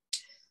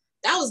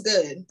 That was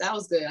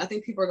good. I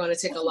think people are going to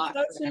take a lot.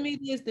 Social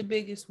media is the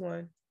biggest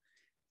one.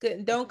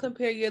 Don't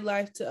compare your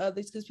life to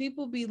others, because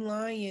people be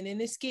lying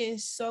and it's getting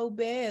so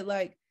bad.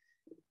 Like,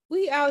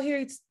 we out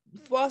here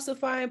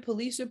falsifying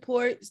police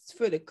reports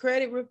for the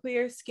credit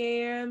repair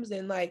scams,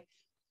 and like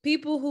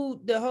people who,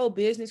 the whole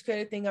business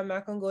credit thing, I'm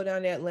not gonna go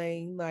down that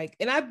lane. Like,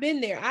 and I've been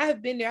there.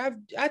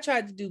 I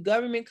tried to do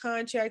government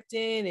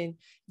contracting and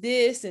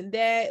this and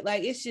that.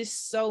 Like, it's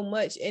just so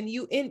much. And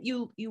you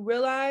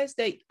realize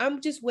that I'm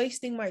just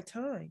wasting my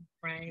time.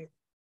 Right.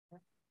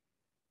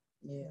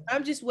 Yeah.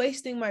 I'm just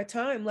wasting my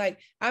time. Like,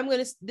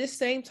 this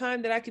same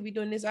time that I could be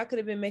doing this, I could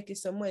have been making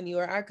some money,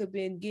 or I could have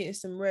been getting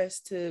some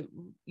rest to,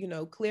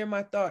 clear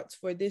my thoughts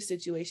for this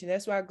situation.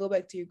 That's why I go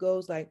back to your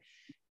goals. Like,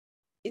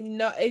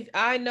 if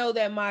I know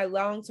that my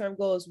long-term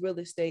goal is real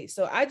estate,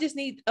 so I just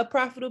need a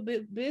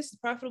profitable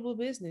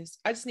business.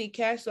 I just need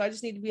cash. So I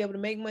just need to be able to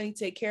make money,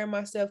 take care of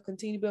myself,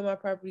 continue to build my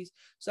properties,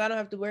 so I don't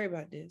have to worry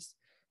about this.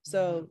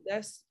 So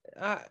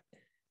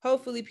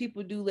hopefully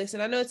people do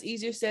listen. I know it's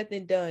easier said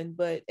than done,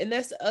 and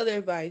that's the other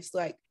advice,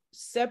 like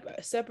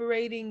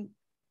separating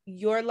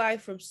your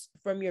life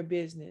from your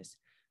business.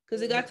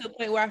 Because it got to a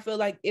point where I feel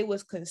like it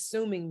was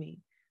consuming me.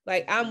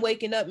 Like, I'm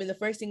waking up and the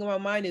first thing on my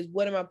mind is,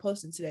 what am I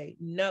posting today?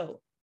 No,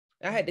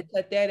 I had to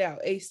cut that out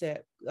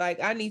ASAP.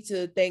 Like, I need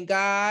to thank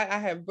God I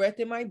have breath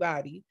in my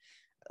body.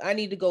 I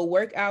need to go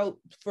work out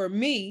for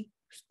me.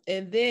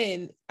 And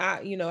then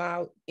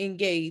I'll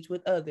engage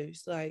with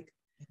others. Like,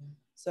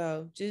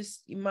 so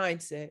just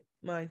mindset,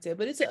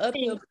 but it's an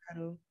uphill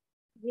battle.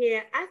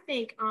 Yeah, I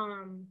think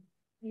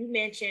you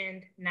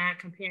mentioned not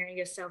comparing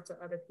yourself to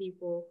other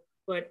people,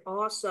 but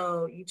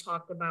also you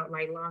talked about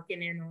like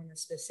locking in on a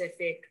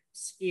specific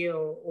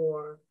skill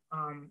or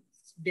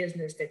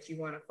business that you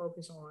want to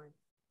focus on.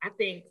 I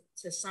think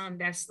to some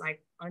that's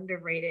like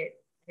underrated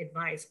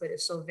advice, but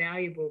it's so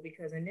valuable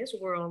because in this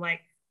world,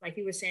 like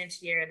you were saying,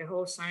 Tierra, the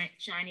whole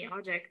shiny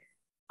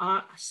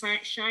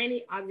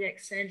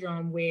object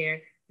syndrome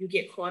where you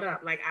get caught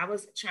up. Like I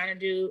was trying to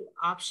do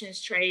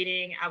options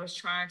trading, I was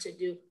trying to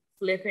do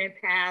flipping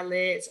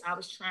pallets, I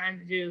was trying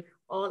to do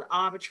all the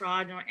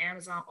arbitrage on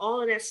Amazon,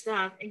 all of that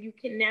stuff, and you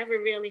can never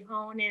really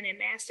hone in and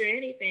master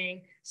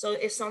anything. So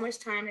it's so much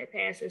time that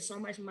passes, so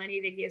much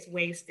money that gets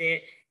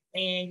wasted,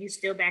 and you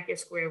still back at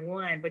square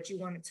one. But you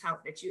want to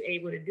tout that you're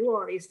able to do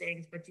all these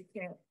things, but you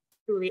can't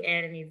truly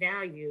add any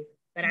value.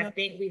 But I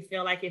think we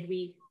feel like if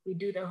we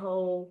do the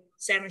whole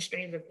 7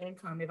 streams of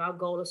income, if our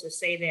goal is to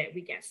say that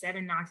we got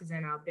 7 notches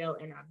in our belt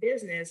in our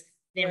business,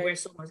 then we're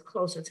so much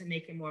closer to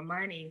making more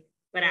money.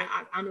 But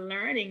I'm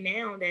learning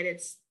now that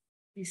it's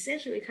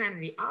essentially kind of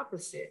the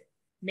opposite.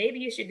 Maybe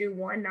you should do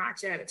 1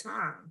 notch at a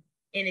time.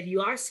 And if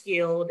you are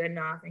skilled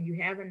enough and you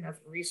have enough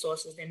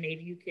resources, then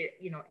maybe you could,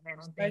 add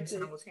on things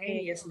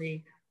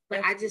simultaneously.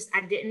 But I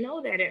didn't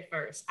know that at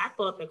first. I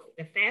thought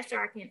the faster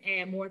I can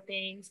add more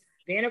things,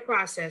 being a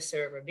process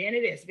server, being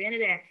a this, being a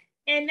that,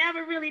 and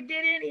never really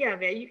did any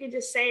of it. You can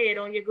just say it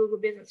on your Google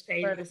business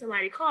page. If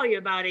somebody call you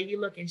about it, you're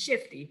looking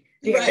shifty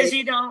because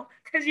you don't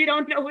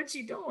know what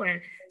you're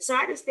doing. So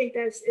I just think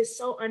it's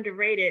so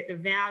underrated, the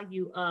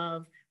value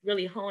of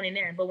really honing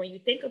in. But when you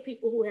think of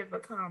people who have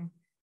become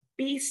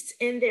beasts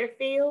in their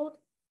field,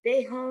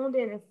 they honed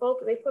in and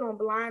focused, they put on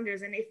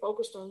blinders and they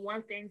focused on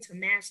one thing to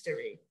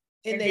mastery.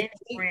 And then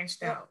they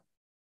branched out.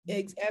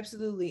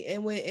 Absolutely.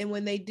 And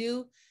when they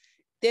do,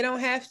 they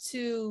don't have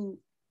to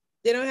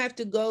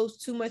go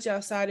too much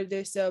outside of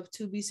themselves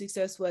to be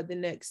successful at the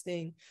next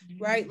thing,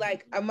 right?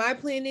 Like my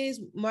plan is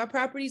my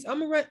properties,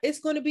 it's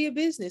going to be a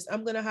business.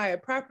 I'm going to hire a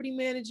property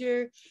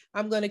manager.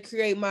 I'm going to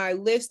create my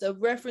list of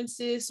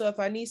references. So if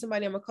I need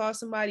somebody, I'm going to call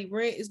somebody.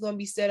 Rent is going to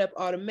be set up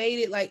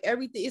automated, like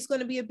everything. It's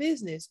going to be a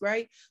business,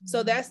 right?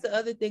 So that's the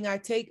other thing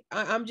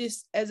I'm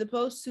just, as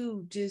opposed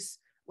to just,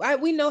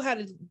 we know how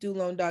to do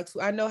loan docs.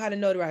 I know how to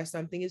notarize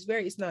something.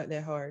 It's not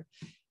that hard.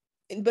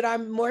 But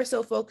I'm more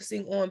so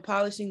focusing on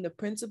polishing the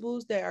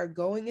principles that are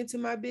going into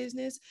my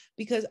business,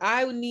 because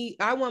I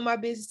want my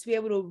business to be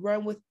able to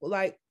run with,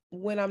 like,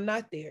 when I'm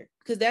not there,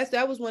 because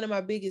that was one of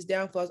my biggest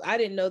downfalls. I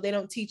didn't know they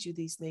don't teach you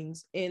these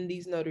things in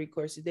these notary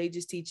courses. They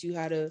just teach you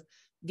how to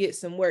get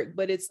some work.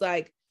 But it's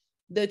like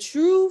the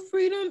true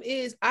freedom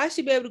is I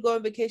should be able to go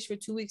on vacation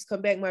for 2 weeks,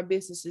 come back, my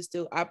business is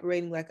still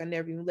operating like I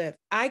never even left.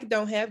 I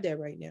don't have that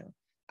right now.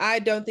 I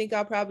don't think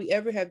I'll probably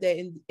ever have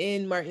that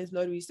in Martin's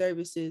Notary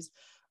Services.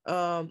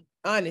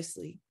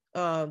 Honestly,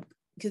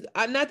 because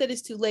not that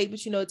it's too late, but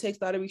it takes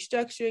a lot of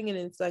restructuring and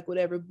it's like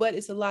whatever, but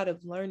it's a lot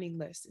of learning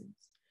lessons.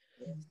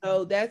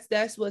 So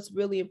that's what's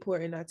really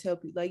important. I tell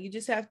people, like, you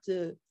just have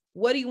to,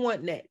 what do you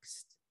want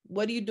next?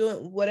 What are you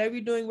doing? Whatever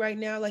you're doing right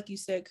now, like you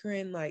said,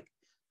 Corinne, like,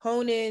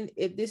 hone in.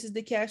 If this is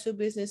the cash flow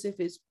business, if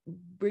it's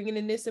bringing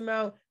in this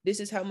amount, this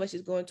is how much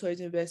is going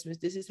towards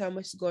investments. This is how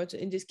much is going to,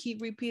 and just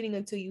keep repeating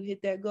until you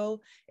hit that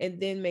goal, and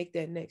then make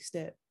that next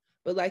step.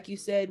 But like you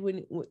said,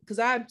 because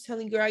I'm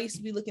telling you, girl, I used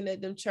to be looking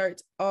at them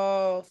charts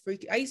all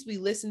freaking. I used to be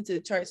listening to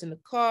the charts in the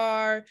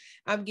car.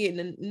 I'm getting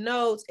the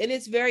notes, and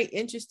it's very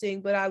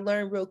interesting. But I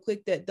learned real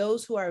quick that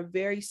those who are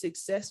very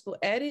successful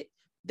at it,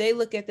 they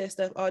look at that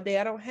stuff all day.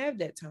 I don't have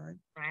that time.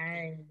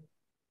 Right.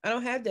 I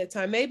don't have that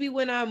time. Maybe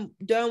when I'm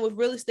done with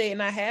real estate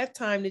and I have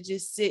time to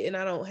just sit and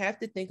I don't have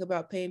to think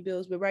about paying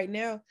bills. But right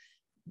now,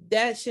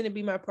 that shouldn't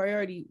be my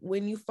priority.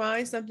 When you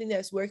find something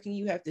that's working,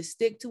 you have to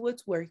stick to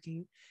what's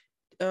working.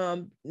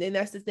 And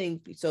that's the thing.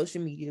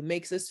 Social media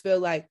makes us feel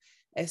like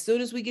as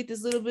soon as we get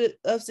this little bit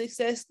of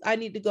success, I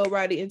need to go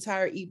write an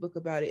entire ebook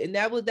about it. And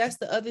that's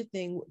the other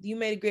thing. You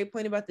made a great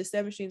point about the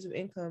 7 streams of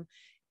income.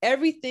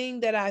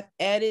 Everything that I've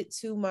added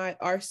to my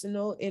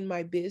arsenal in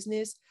my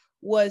business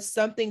was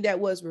something that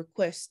was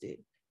requested,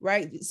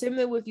 right?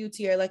 Similar with you,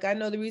 Tierra. Like, I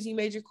know the reason you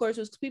made your course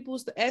was because people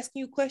was asking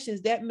you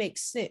questions that make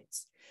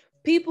sense.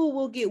 People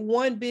will get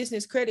one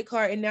business credit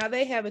card and now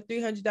they have a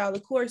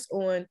 $300 course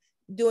on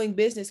doing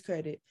business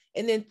credit.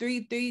 And then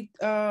three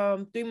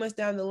months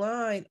down the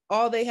line,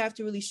 all they have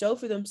to really show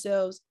for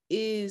themselves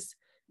is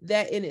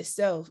that in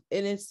itself.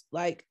 And it's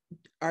like,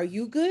 are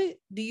you good?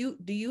 Do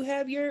you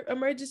have your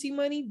emergency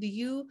money? Do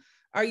you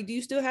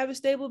still have a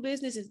stable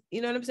business?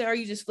 You know what I'm saying? Or are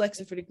you just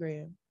flexing for the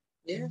gram?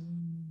 Yeah,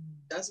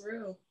 that's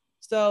real.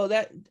 So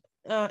that,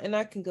 and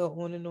I can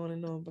go on and on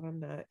and on, but I'm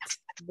not.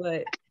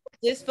 But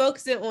just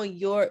focusing on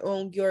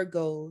your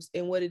goals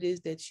and what it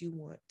is that you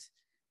want.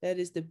 That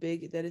is the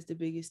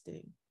biggest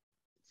thing.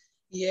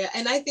 Yeah,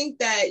 and I think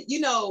that,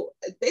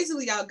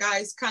 basically y'all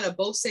guys kind of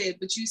both say it,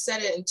 but you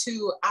said it in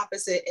two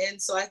opposite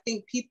ends. So I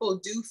think people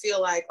do feel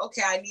like,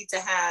 okay, I need to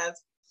have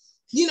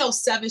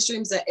 7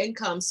 streams of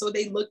income. So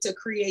they look to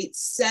create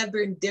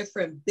 7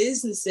 different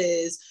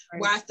businesses,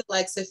 right, where I feel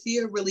like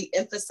Safiya really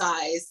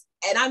emphasized,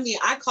 and I mean,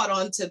 I caught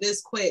on to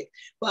this quick,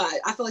 but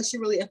I feel like she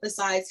really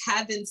emphasized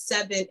having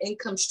 7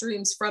 income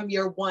streams from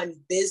your one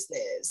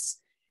business.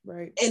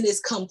 Right. And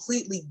it's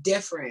completely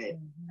different.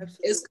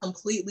 Absolutely. It's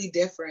completely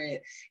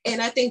different.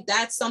 And I think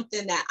that's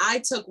something that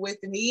I took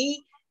with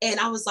me. And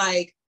I was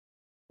like,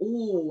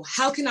 ooh,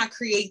 how can I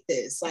create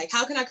this? Like,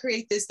 how can I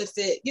create this to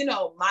fit,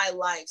 my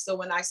life? So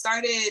when I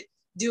started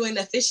doing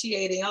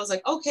officiating, I was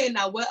like, okay,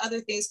 now what other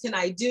things can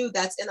I do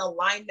that's in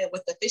alignment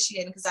with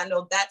officiating? Because I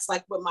know that's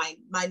like what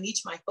my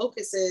niche, my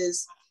focus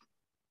is,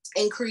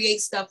 and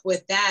create stuff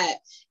with that.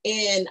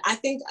 And I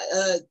think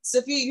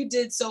Safiya, you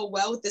did so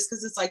well with this,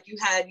 because it's like you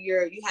had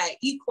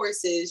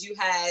e-courses, you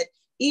had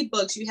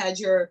ebooks, you had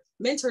your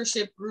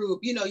mentorship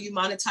group, you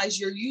monetize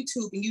your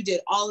YouTube, and you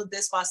did all of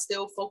this while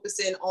still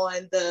focusing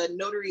on the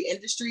notary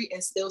industry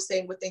and still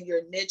staying within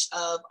your niche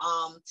of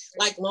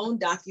like loan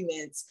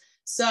documents.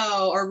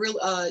 So, or real,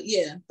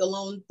 the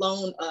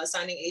loan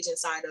signing agent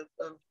side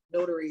of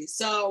notary.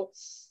 So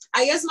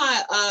I guess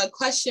my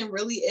question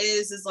really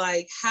is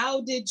like,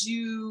 how did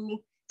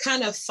you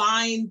kind of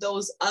find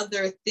those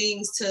other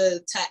things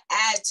to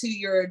add to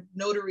your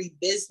notary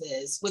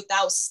business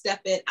without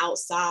stepping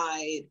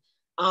outside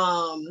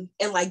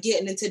and like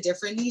getting into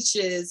different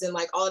niches and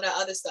like all that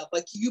other stuff?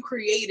 Like, you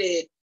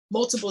created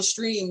multiple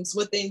streams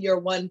within your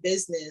one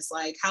business.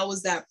 Like, how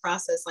was that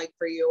process like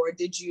for you? Or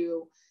did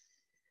you,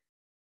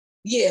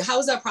 how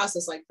was that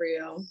process like for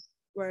you?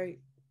 Right.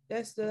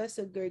 That's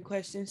a great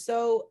question.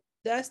 So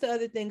that's the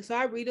other thing. So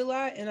I read a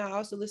lot, and I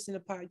also listen to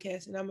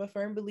podcasts, and I'm a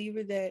firm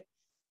believer that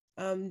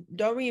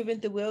don't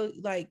reinvent the wheel.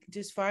 Like,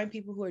 just find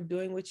people who are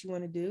doing what you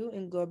want to do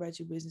and go about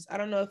your business. I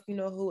don't know if you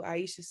know who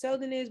Aisha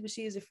Selden is, but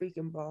she is a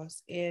freaking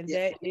boss. And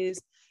that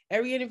is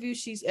every interview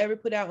she's ever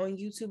put out on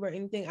YouTube or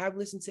anything. I've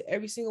listened to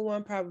every single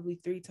one probably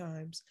 3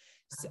 times.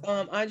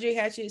 Andre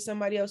Hatchett is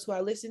somebody else who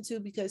I listen to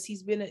because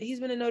he's been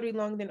a notary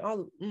longer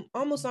than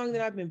almost longer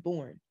than I've been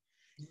born.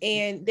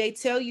 And they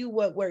tell you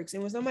what works.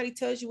 And when somebody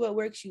tells you what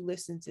works, you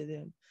listen to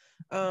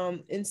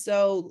them. And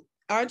so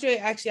Andre,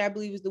 actually, I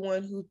believe, is the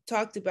one who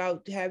talked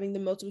about having the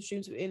multiple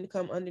streams of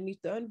income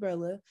underneath the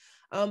umbrella.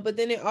 But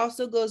then it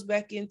also goes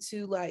back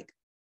into like,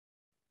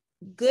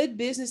 good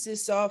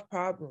businesses solve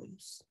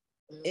problems.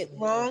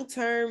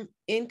 Long-term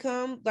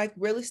income, like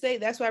real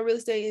estate, that's why real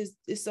estate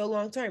is so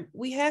long-term.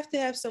 We have to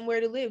have somewhere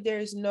to live. There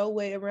is no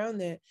way around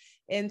that.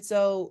 And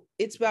so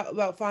it's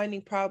about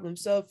finding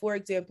problems. So for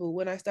example,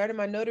 when I started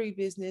my notary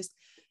business,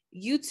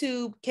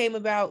 YouTube came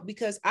about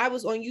because I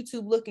was on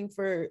YouTube looking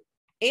for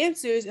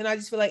answers, and I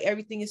just feel like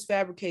everything is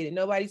fabricated.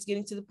 Nobody's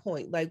getting to the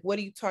point. Like, what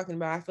are you talking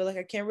about? I feel like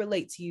I can't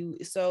relate to you.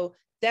 So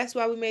that's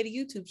why we made a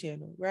YouTube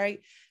channel, right?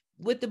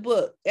 With the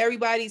book,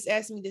 everybody's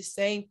asking me the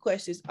same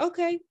questions.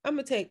 Okay, I'm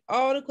gonna take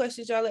all the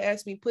questions y'all are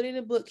asking me, put in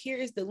a book. Here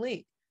is the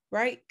link,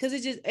 right? Because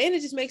it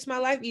just makes my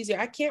life easier.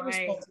 I can't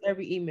respond to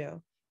every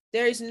email.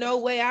 There is no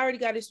way. I already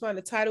got to respond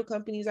to title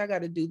companies. I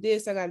got to do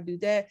this. I got to do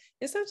that.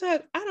 And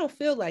sometimes I don't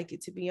feel like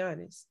it, to be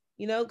honest,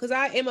 because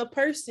I am a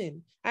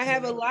person. I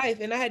have a life,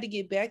 and I had to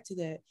get back to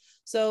that.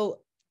 So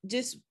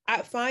just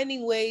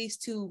finding ways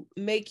to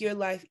make your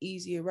life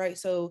easier, right?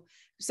 So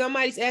if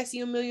somebody's asking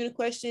you a million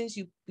questions,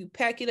 you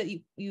pack it up,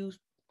 you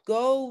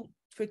go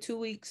for 2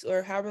 weeks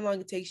or however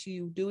long it takes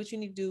you, do what you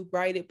need to do,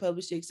 write it,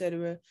 publish it,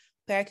 etc.,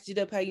 package it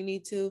up how you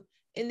need to,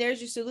 and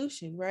there's your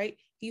solution, right?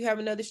 You have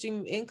another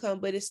stream of income,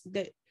 but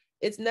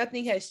it's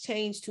nothing has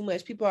changed too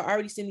much. People are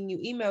already sending you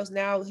emails.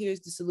 Now here's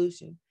the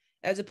solution,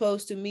 as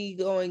opposed to me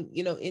going,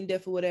 in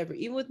depth or whatever.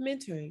 Even with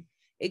mentoring,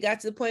 it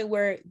got to the point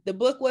where the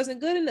book wasn't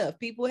good enough.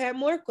 People had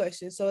more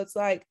questions. So it's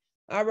like,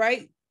 all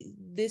right,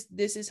 this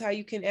is how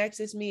you can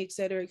access me, et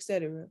cetera, et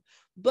cetera.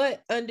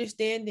 But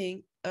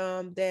understanding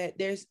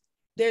that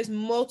there's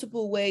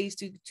multiple ways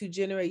to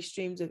generate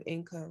streams of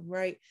income,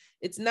 right?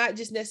 It's not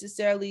just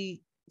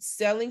necessarily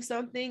selling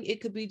something.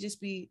 It could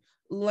be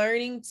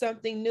learning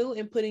something new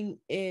and putting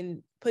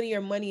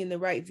your money in the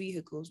right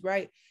vehicles,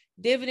 right?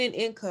 Dividend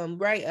income,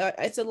 right?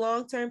 It's a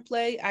long-term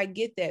play. I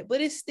get that,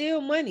 but it's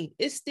still money.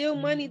 It's still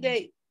money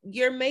that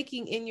you're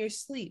making in your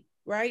sleep,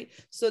 right?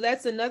 So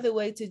that's another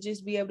way to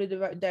just be able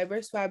to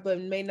diversify, but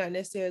may not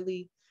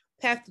necessarily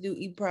have to do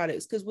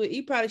e-products, because with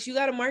e-products, you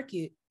got to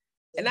market.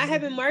 And I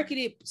haven't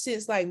marketed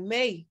since like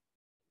May.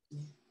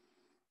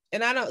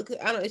 And I don't,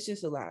 it's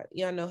just a lot.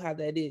 Y'all know how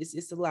that is.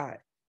 It's a lot.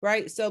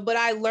 Right. So, but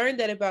I learned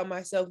that about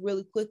myself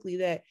really quickly,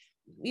 that,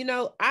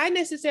 I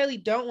necessarily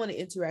don't want to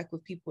interact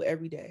with people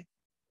every day.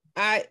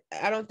 I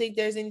don't think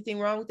there's anything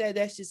wrong with that.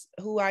 That's just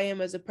who I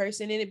am as a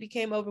person. And it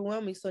became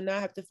overwhelming. So now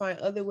I have to find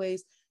other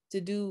ways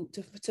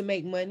to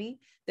make money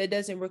that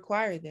doesn't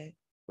require that.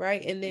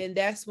 Right. And then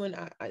that's when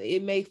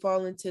it may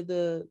fall into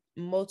the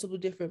multiple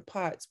different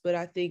pots. But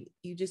I think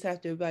you just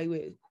have to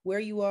evaluate where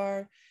you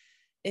are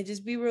and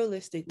just be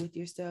realistic with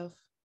yourself.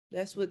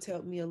 That's what's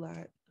helped me a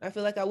lot. I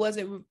feel like I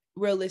wasn't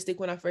realistic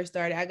when I first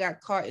started. I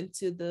got caught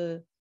into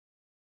the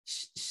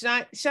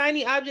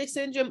shiny object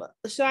syndrome,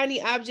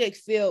 shiny object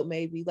field,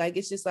 maybe. Like,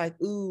 it's just like,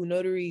 ooh,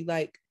 notary,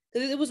 like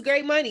because it was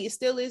great money. It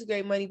still is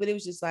great money, but it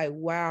was just like,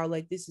 wow,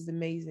 like this is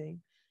amazing.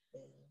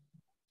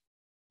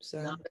 So,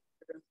 have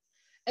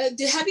you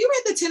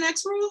read the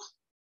 10X Rule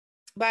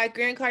by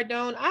Grant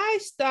Cardone? I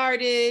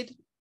started.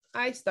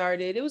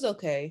 It was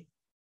okay.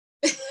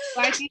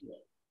 Like,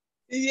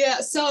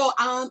 yeah. So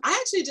I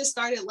actually just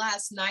started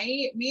last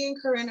night. Me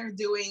and Corinne are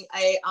doing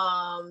a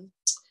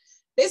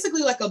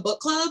basically like a book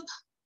club.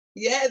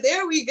 Yeah,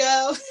 there we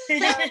go.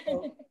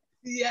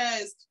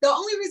 Yes. The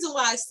only reason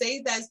why I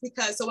say that is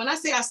because, so when I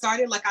say I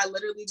started, like I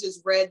literally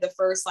just read the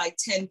first like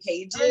 10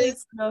 pages. I don't even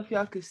know if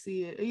y'all could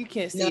see it. You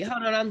can't see it.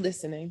 Hold on, I'm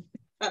listening.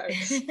 All right.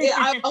 Yeah,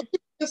 I only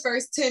read the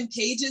first 10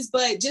 pages,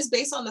 but just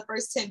based on the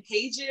first 10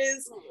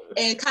 pages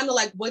and kind of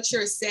like what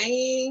you're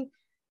saying,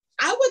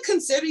 I would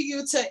consider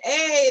you to,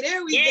 hey,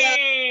 there we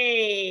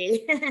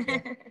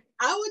go.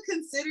 I would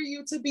consider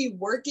you to be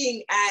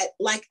working at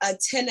like a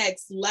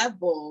 10X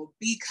level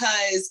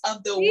because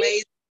of the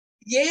way.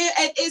 Yeah,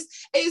 and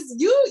it's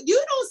you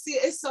don't see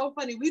it. It's so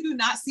funny. We do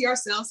not see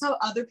ourselves how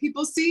other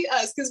people see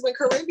us. Because when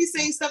Corinne be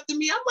saying stuff to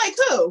me, I'm like,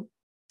 who?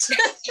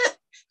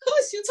 Who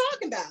is you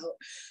talking about?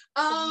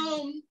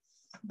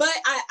 But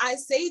I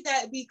say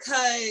that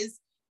because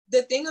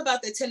the thing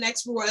about the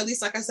 10X rule, or at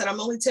least like I said, I'm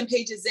only 10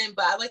 pages in,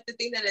 but I like the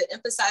thing that it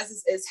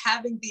emphasizes is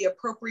having the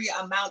appropriate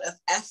amount of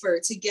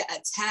effort to get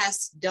a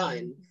task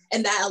done.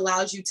 And that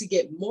allows you to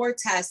get more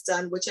tasks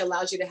done, which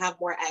allows you to have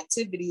more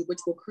activity, which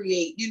will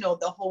create, you know,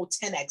 the whole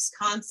 10X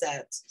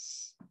concept.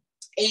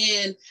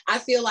 And I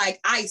feel like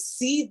I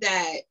see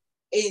that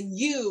in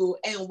you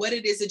and what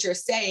it is that you're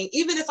saying,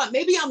 even if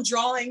maybe I'm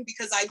drawing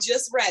because I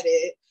just read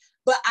it,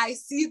 but I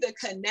see the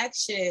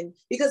connection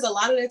because a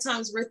lot of the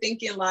times we're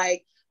thinking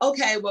like,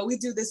 okay, well, we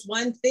do this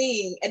one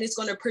thing and it's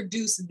going to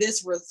produce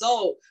this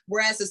result.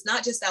 Whereas it's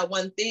not just that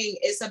one thing,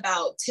 it's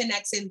about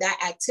 10X in that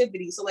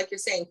activity. So like you're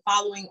saying,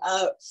 following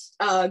up,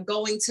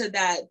 going to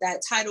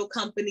that title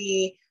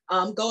company,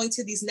 going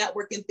to these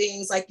networking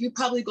things, like you're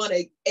probably going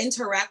to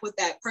interact with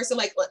that person.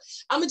 Like,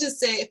 I'm going to just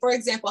say, for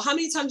example, how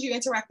many times you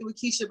interacted with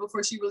Keisha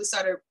before she really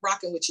started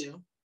rocking with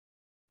you?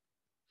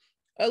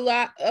 A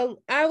lot.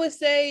 I would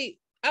say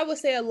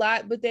a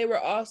lot, but they were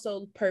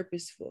also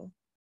purposeful.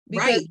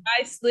 Because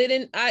I slid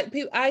in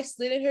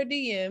her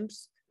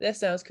DMs. That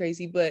sounds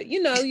crazy, but you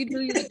know,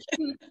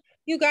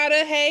 you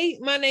gotta, hey,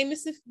 my name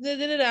is da,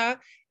 da, da, da.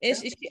 And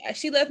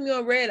she left me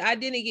on red. I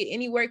didn't get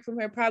any work from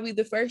her probably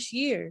the first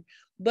year.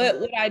 But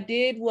what I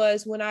did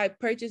was when I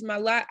purchased my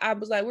lot, I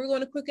was like, we're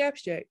going to quick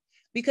abstract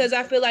because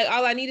I feel like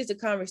all I need is a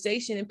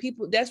conversation. And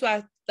people, that's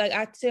why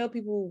I tell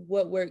people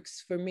what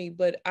works for me,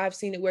 but I've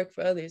seen it work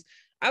for others.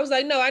 I was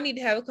like, no, I need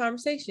to have a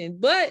conversation,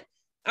 but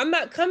I'm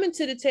not coming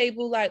to the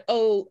table like,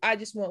 oh, I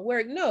just want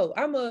work. No,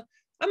 I'm a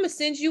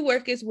send you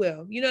work as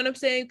well. You know what I'm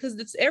saying?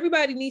 Because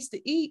everybody needs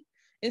to eat.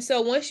 And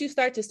so once you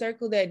start to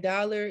circle that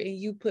dollar and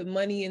you put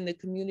money in the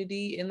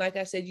community, and like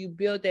I said, you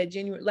build that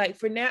genuine, like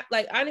for now,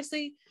 like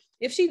honestly,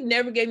 if she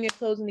never gave me a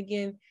closing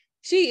again,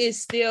 she is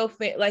still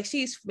like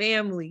she's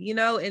family, you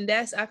know? And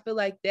I feel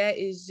like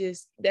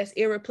that's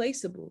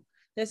irreplaceable.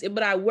 That's it.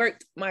 But I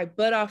worked my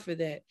butt off for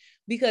that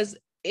because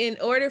in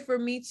order for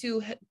me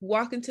to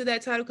walk into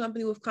that title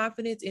company with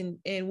confidence,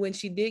 and when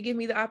she did give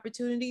me the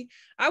opportunity,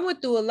 I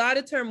went through a lot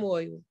of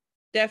turmoil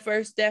that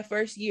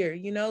first year,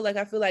 you know, like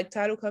I feel like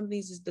title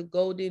companies is the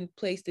golden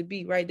place to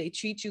be, right? They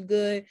treat you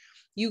good.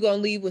 You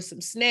gonna leave with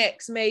some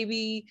snacks,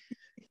 maybe.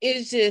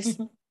 It's just,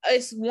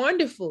 it's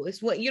wonderful.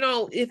 It's what, you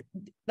know,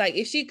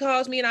 if she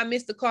calls me and I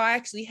miss the call, I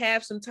actually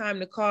have some time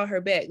to call her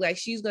back. Like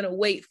she's gonna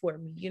wait for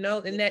me, you know,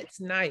 and that's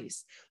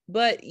nice.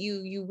 But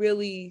you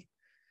really,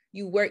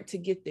 you work to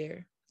get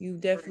there. You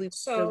definitely.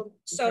 So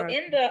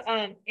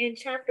in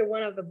chapter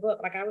 1 of the book,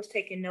 like I was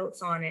taking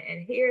notes on it,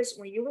 and here's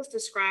when you was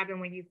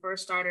describing when you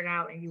first started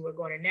out and you were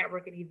going to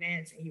networking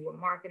events and you were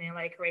marketing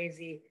like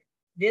crazy.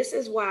 This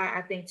is why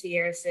I think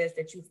Tiara says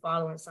that you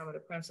follow in some of the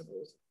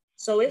principles.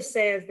 So it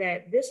says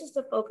that this is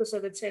the focus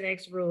of the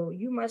 10X rule.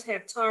 You must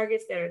have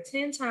targets that are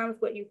 10 times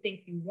what you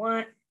think you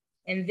want,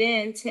 and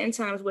then 10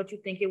 times what you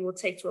think it will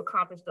take to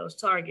accomplish those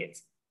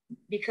targets.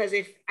 Because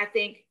if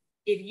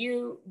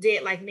you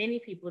did like many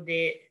people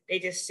did, they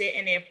just sit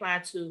and they apply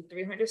to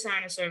 300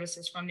 signing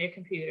services from their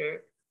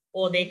computer,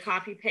 or they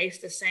copy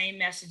paste the same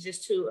messages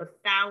to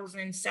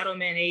 1,000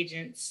 settlement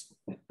agents,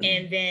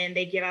 and then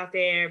they get out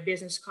their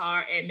business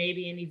card at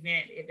maybe an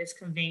event if it's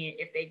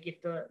convenient, if they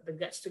get the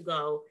guts to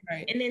go.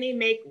 Right. And then they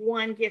make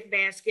one gift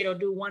basket or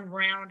do one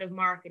round of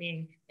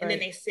marketing, and then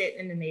they sit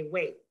and then they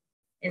wait.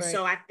 And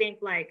so I think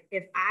like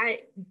if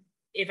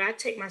I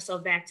take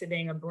myself back to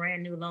being a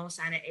brand new loan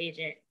signing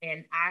agent,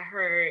 and I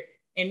heard,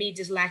 and me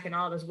just lacking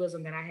all this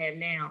wisdom that I have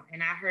now,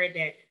 and I heard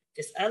that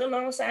this other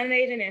loan signing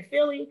agent in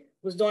Philly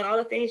was doing all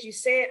the things you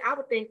said, I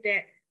would think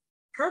that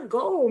her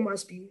goal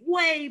must be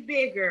way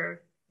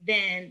bigger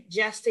than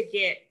just to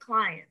get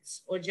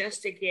clients or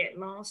just to get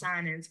loan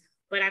signings.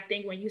 But I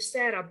think when you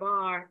set a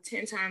bar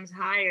 10 times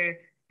higher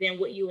than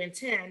what you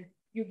intend,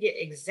 you get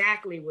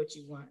exactly what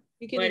you want.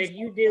 But if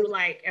you do,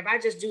 like, if I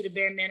just do the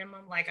bare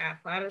minimum, like I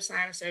apply to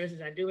signing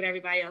services, I do what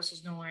everybody else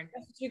is doing,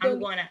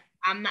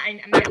 I'm not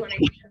going to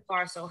get the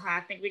bar so high.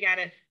 I think we got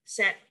to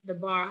set the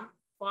bar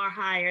far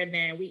higher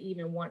than we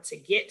even want to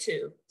get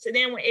to. So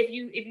then if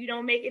you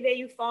don't make it there,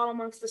 you fall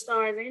amongst the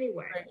stars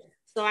anyway. Right.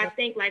 So I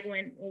think like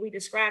when we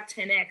describe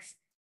 10X,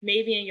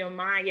 maybe in your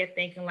mind you're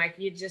thinking like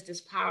you're just this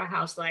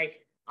powerhouse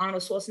like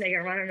Arnold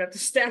Schwarzenegger running up the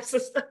steps or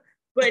stuff.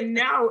 But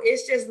no,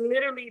 it's just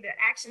literally the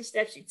action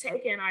steps you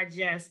take in are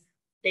just,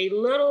 they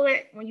little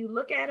it when you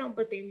look at them,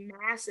 but they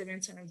massive in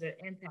terms of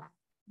impact.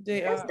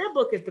 That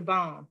book is the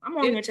bomb. I'm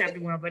only on chapter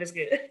 1, but it's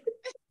good.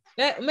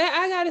 That, man,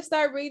 I gotta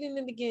start reading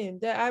it again.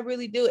 That I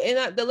really do.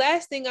 And the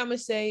last thing I'm gonna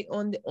say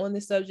on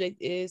the subject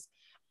is,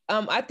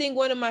 I think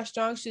one of my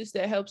strong suits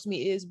that helps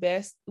me is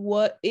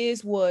basketball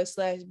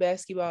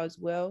as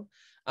well.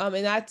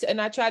 And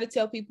I try to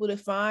tell people to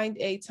find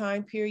a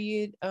time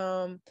period,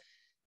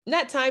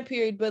 not time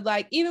period, but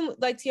like even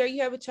like Tiara,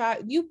 you have a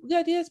child. You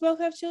guys both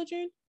have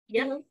children.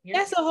 Yeah,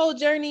 That's a whole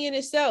journey in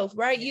itself,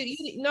 right? Yes.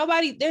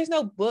 Nobody, there's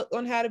no book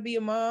on how to be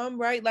a mom,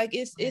 right? Like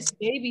it's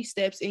baby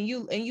steps, and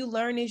you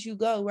learn as you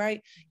go,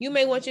 right? You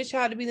may want your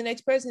child to be the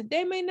next president.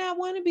 They may not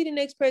want to be the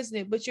next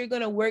president, but you're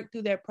gonna work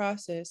through that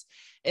process.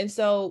 And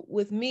so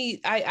with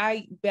me,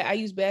 I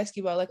use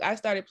basketball. Like I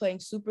started playing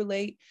super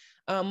late.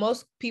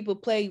 Most people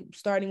play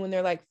starting when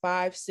they're like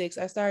 5, 6.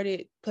 I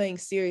started playing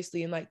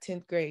seriously in like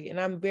 10th grade, and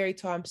I'm very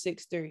tall. I'm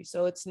 6'3",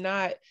 so it's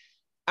not.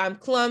 I'm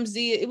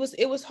clumsy. It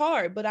was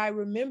hard, but I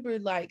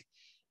remembered like,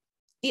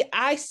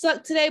 I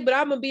suck today, but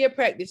I'm gonna be at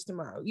practice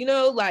tomorrow.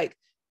 Like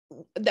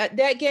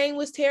that game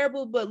was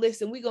terrible, but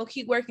listen, we're gonna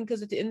keep working,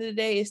 because at the end of the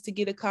day, it's to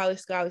get a college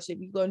scholarship.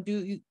 You're gonna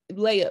do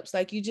layups,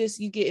 like you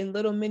get in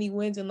little mini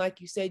wins, and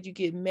like you said, you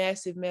get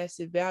massive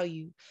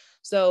value.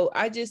 So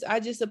I just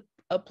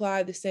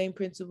apply the same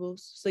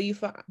principles. So you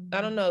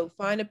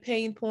find a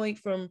pain point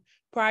from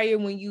prior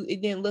when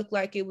it didn't look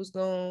like you were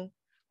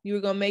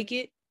gonna make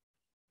it.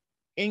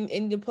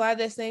 And apply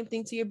that same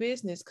thing to your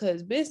business,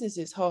 because business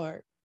is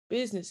hard.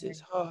 Business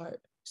is hard,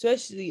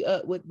 especially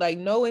with like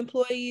no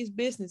employees.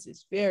 Business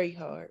is very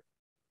hard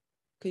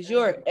because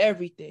you're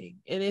everything.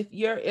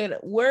 And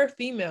we're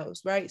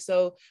females, right?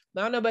 So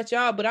I don't know about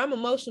y'all, but I'm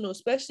emotional,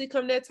 especially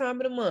come that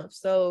time of the month.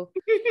 So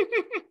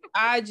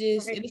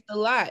it's a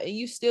lot, and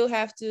you still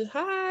have to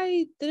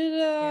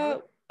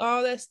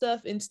all that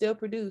stuff and still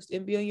produce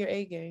and be on your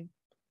A game.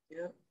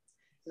 Yeah,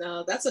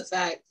 no, that's a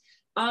fact.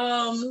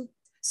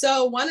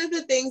 So one of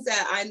the things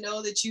that I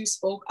know that you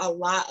spoke a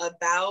lot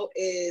about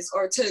is,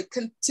 or to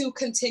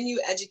continue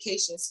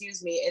education,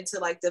 and to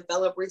like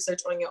develop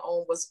research on your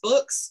own, was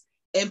books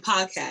and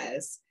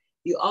podcasts.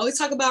 You always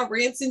talk about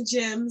Rants and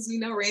Gems.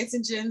 Rants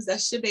and Gems,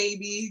 that's your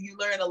baby. You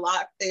learn a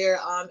lot there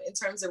in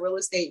terms of real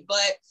estate.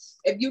 But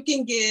if you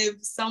can give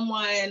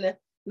someone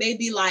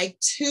maybe like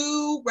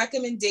 2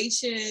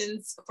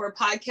 recommendations for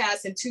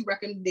podcasts and 2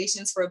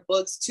 recommendations for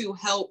books to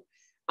help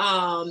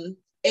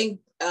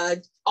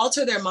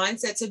alter their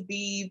mindset to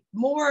be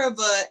more of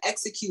a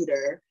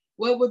executor,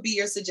 what would be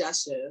your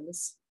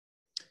suggestions?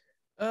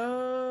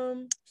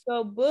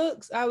 So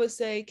books, I would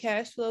say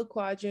Cash Flow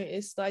Quadrant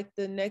is like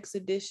the next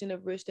edition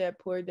of Rich Dad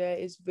Poor Dad.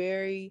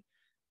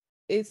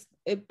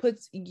 It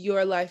puts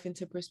your life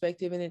into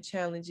perspective, and it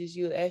challenges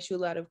you. It asks you a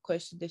lot of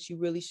questions that you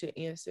really should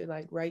answer,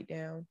 like write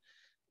down.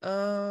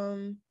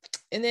 And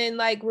then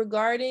like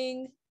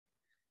regarding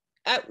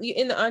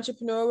in the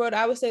entrepreneur world,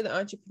 I would say the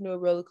Entrepreneur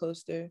Roller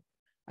Coaster.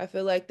 I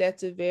feel like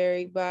that's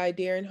by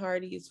Darren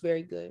Hardy. It's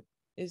very good.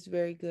 It's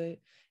very good.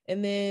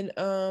 And then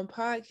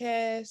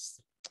podcasts.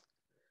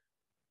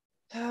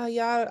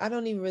 Y'all, I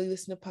don't even really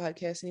listen to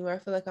podcasts anymore. I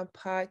feel like I'm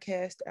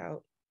podcast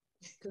out,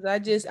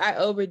 because I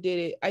overdid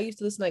it. I used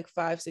to listen like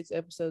 5, 6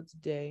 episodes a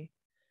day.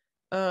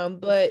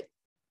 But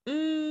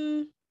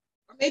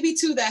maybe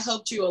 2 that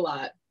helped you a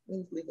lot.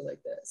 Leave it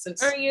like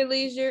that. Earn Your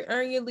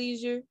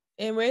Leisure,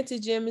 and Rant to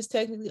Gym is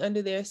technically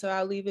under there, so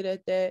I'll leave it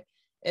at that.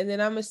 And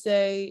then I'm gonna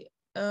say,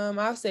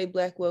 I'll say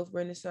Black Wealth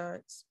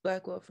Renaissance.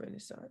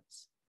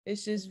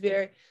 It's just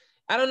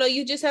I don't know.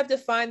 You just have to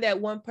find that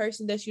one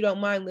person that you don't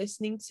mind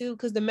listening to,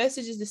 because the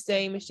message is the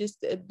same.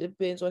 It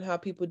depends on how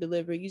people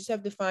deliver. You just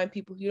have to find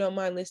people you don't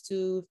mind listening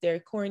to. If they're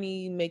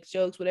corny, make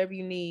jokes, whatever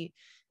you need,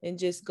 and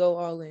just go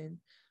all in.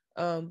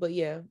 But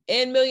yeah,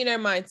 and Millionaire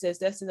Mindsets.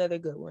 That's another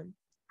good one.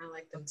 I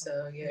like them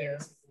too. Yeah.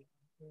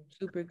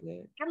 Super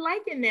good. I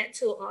liken that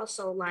to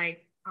also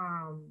like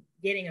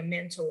getting a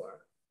mentor.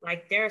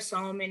 Like there are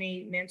so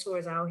many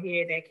mentors out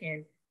here that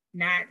can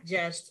not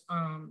just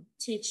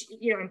teach,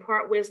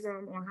 impart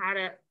wisdom on how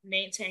to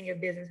maintain your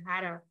business,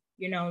 how to,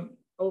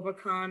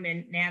 overcome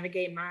and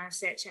navigate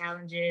mindset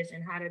challenges,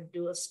 and how to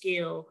do a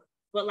skill.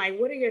 But like,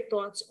 what are your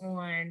thoughts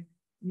on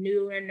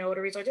newer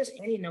notaries, or just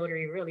any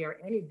notary really, or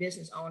any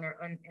business owner,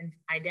 and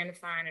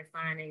identifying and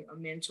finding a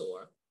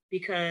mentor?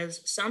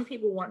 Because some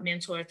people want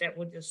mentors that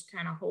will just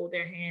kind of hold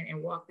their hand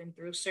and walk them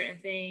through certain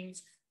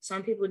things.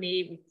 Some people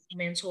need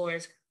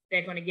mentors that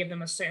are going to give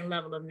them a certain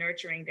level of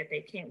nurturing that they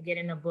can't get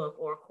in a book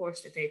or a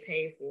course that they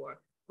pay for.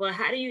 But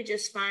how do you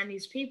just find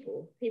these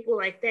people? People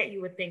like that,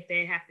 you would think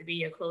they have to be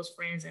your close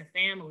friends and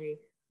family.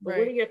 But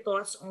What are your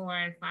thoughts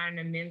on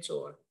finding a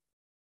mentor?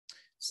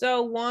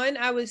 So one,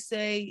 I would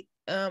say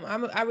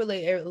I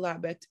relate a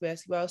lot back to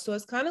basketball. So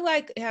it's kind of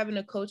like having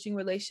a coaching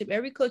relationship.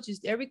 Every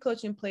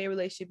coach and player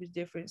relationship is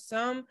different.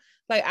 Some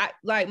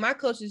like my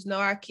coaches know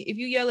I can, if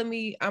you yell at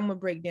me, I'm gonna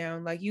break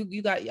down. Like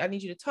I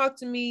need you to talk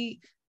to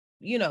me,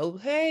 you know,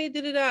 hey,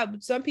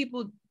 But some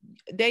people,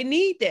 they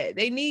need that.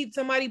 They need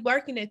somebody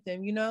barking at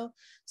them, you know?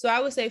 So I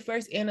would say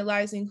first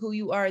analyzing who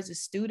you are as a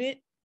student.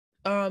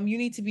 You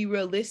need to be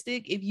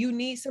realistic. If you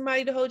need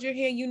somebody to hold your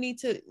hand, you need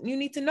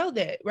to know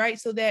that, right?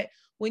 So that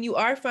when you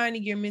are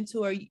finding your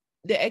mentor,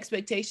 the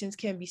expectations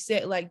can be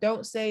set. Like,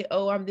 don't say,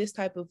 oh, I'm this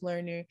type of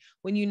learner,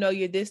 when you know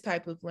you're this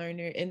type of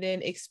learner, and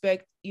then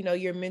expect, you know,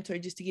 your mentor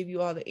just to give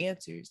you all the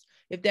answers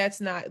if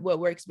that's not what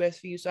works best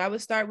for you. So I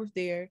would start with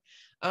there.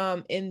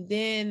 And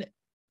then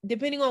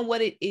depending on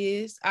what it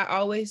is,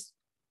 I would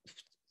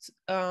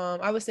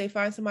say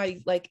find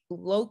somebody like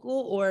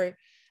local, or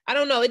I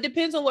don't know. It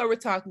depends on what we're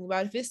talking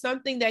about. If it's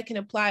something that can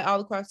apply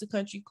all across the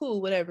country, cool,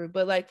 whatever.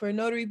 But like for a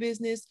notary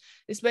business,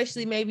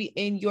 especially maybe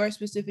in your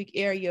specific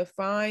area,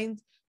 finding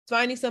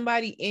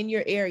somebody in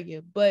your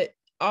area, but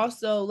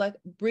also like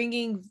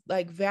bringing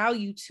like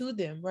value to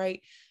them,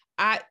 right?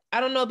 I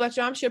don't know about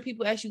you. I'm sure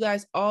people ask you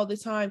guys all the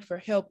time for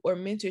help or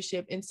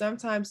mentorship. And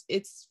sometimes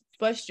it's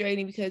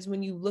frustrating because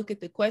when you look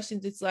at the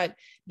questions, it's like,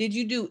 did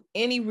you do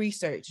any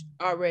research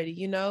already?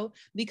 You know,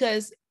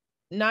 because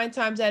 9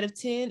 times out of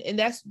 10, and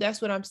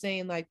that's what I'm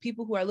saying, like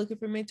people who are looking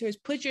for mentors,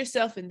 put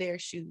yourself in their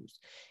shoes.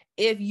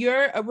 If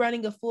you're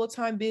running a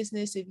full-time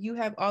business, if you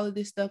have all of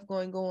this stuff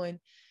going on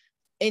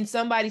and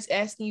somebody's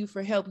asking you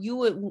for help, you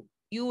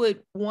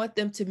would want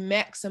them to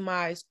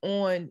maximize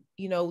on,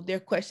 you know, their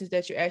questions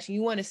that you're asking.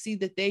 You want to see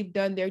that they've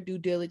done their due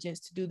diligence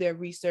to do their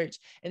research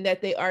and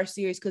that they are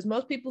serious. Because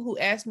most people who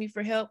ask me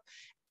for help,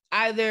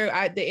 either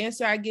the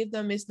answer I give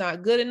them is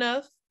not good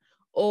enough,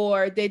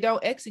 or they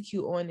don't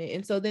execute on it.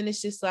 And so then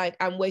it's just like,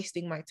 I'm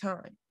wasting my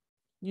time.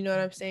 You know what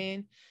I'm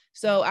saying?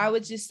 So I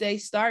would just say,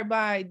 start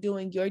by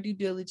doing your due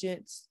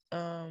diligence,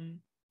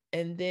 and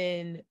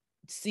then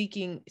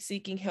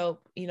seeking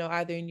help, you know,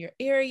 either in your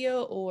area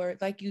or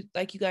like you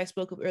guys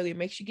spoke of earlier,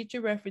 make sure you get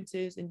your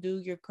references and do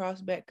your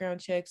cross background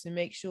checks and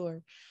make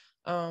sure.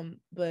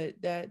 But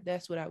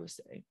that's what I would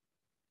say.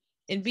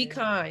 And be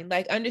kind,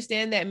 like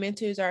understand that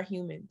mentors are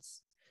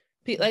humans.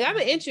 Like I'm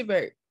an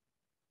introvert,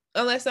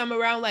 unless I'm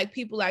around like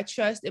people I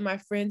trust and my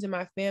friends and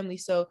my family.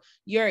 So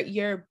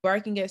you're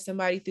barking at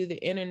somebody through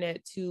the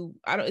internet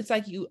I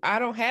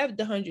don't have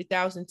the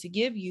 100,000 to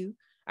give you.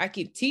 I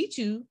can teach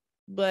you,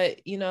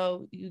 but you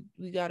know,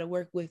 we got to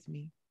work with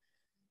me.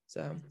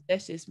 So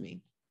that's just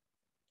me.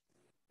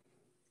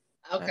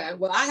 Okay,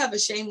 well, I have a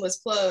shameless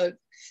plug.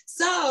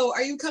 So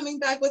are you coming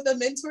back with a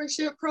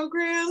mentorship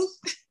program?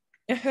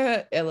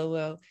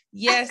 LOL.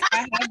 Yes, I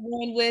have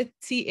one with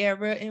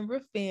Tierra and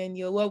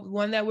Rafael. Well,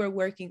 one that we're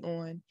working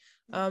on.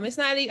 It's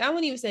not, I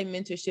wouldn't even say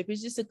mentorship.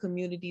 It's just a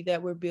community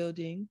that we're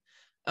building,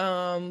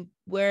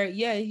 where,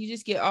 yeah, you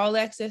just get all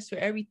access for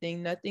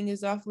everything. Nothing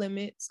is off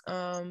limits.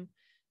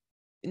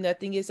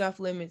 Nothing is off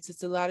limits.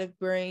 It's a lot of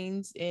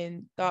brains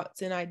and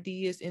thoughts and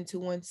ideas into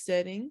one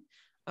setting,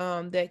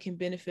 that can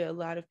benefit a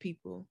lot of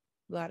people.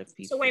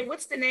 So wait,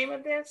 what's the name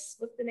of this?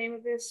 What's the name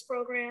of this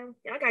program?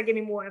 Y'all gotta give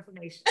me more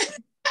information.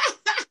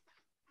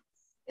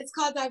 It's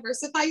called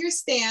Diversify Your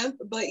Stamp,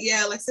 but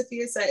yeah, like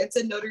Safiya said, it's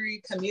a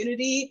notary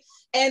community.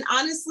 And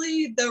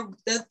honestly,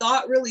 the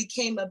thought really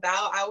came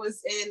about. I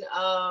was in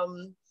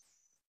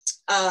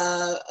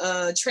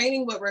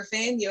training with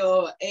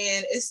Rafael,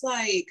 and it's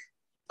like,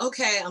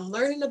 okay, I'm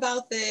learning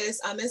about this.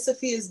 I'm in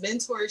Safiya's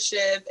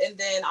mentorship. And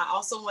then I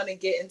also want to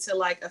get into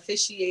like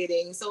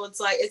officiating. So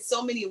it's like, it's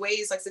so many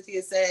ways, like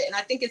Safiya said, and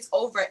I think it's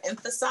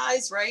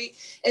overemphasized, right?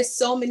 It's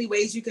so many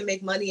ways you can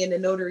make money in the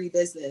notary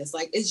business.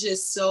 Like, it's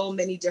just so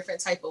many different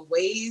type of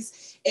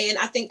ways. And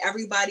I think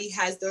everybody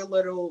has their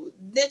little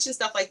niche and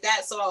stuff like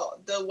that. So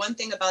the one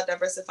thing about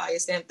Diversify Your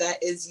Stamp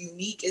that is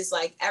unique is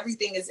like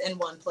everything is in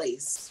one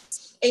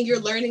place. And you're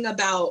learning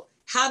about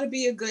how to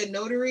be a good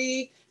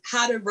notary,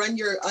 how to run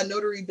your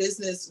notary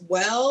business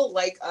well.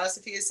 Like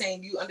Safiya is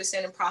saying, you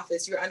understanding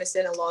profits, you're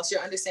understanding loss,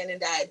 you're understanding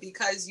that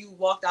because you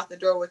walked out the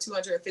door with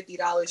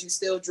 $250, you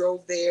still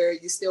drove there,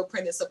 you still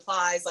printed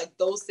supplies. Like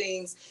those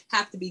things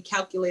have to be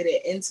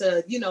calculated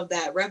into, you know,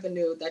 that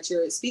revenue that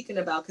you're speaking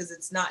about, because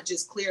it's not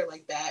just clear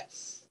like that.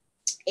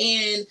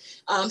 And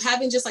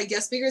having just like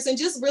guest speakers and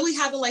just really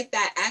having like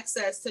that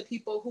access to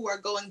people who are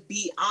going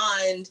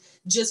beyond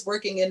just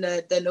working in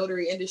the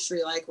notary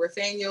industry. Like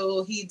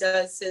Rafael, he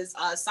does his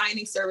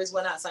signing service,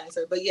 well, not signing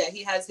service, but yeah,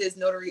 he has his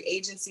notary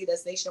agency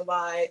that's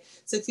nationwide.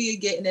 Safiya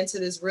getting into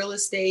this real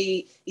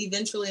estate.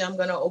 Eventually I'm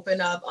going to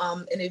open up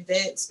an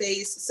event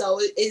space. So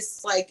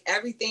it's like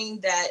everything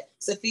that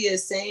Safiya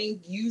is saying,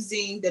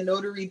 using the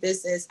notary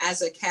business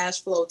as a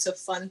cash flow to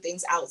fund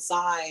things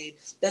outside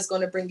that's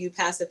going to bring you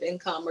passive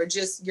income or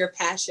just your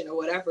passion or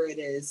whatever it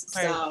is.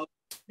 Right. So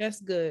that's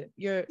good.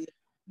 Your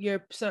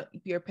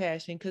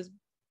passion, because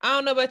I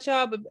don't know about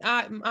y'all, but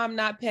I'm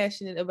not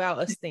passionate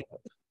about a stamp.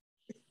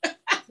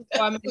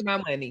 So I make my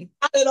money.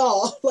 Not at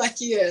all. Like,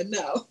 yeah,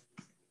 no.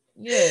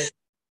 Yeah.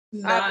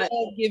 I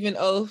love giving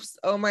oaths.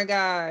 Oh my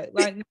God.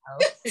 Like, no.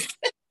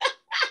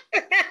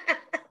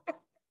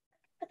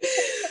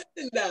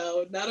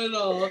 No, not at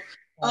all.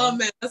 Oh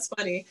man, that's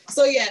funny.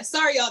 So yeah,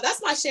 sorry y'all.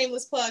 That's my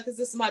shameless plug because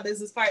this is my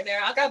business partner.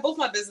 I got both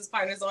my business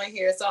partners on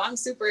here, so I'm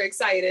super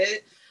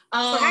excited.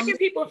 So how can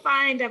people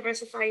find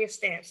Diversify Your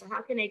Stamp? So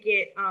how can they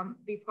get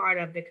be part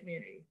of the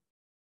community?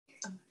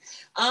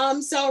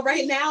 So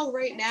right now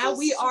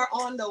we are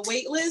on the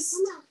wait list.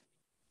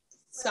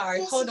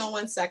 Sorry, hold on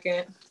one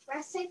second.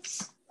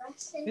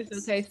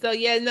 It's okay. So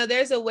yeah, no,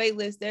 there's a wait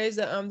list. There's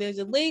a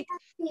link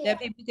that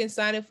people can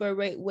sign up for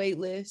a wait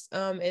list.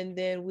 And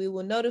then we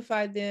will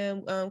notify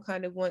them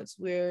kind of once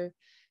we're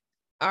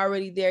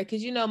already there.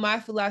 Cause you know, my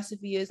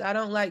philosophy is I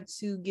don't like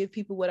to give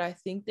people what I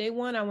think they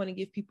want. I want to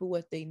give people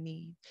what they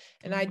need.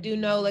 And I do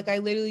know, like I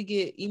literally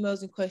get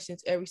emails and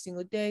questions every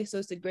single day. So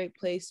it's a great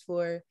place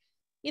for,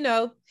 you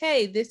know,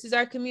 hey, this is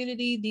our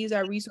community. These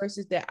are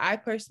resources that I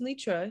personally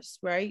trust,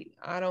 right?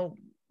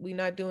 We're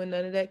not doing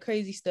none of that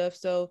crazy stuff.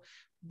 So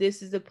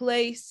this is the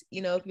place,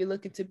 you know, if you're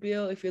looking to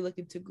build, if you're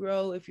looking to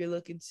grow, if you're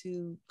looking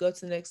to go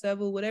to the next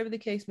level, whatever the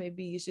case may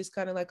be, it's just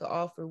kind of like an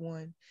all for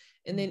one.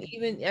 And then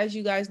even as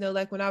you guys know,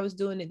 like when I was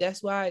doing it,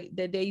 that's why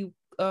that day you,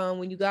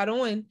 when you got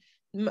on,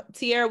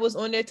 Tiara was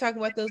on there talking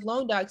about those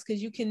loan docs,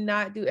 because you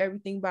cannot do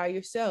everything by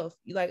yourself.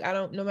 Like,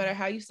 no matter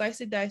how you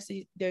slice it, dice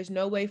it, there's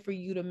no way for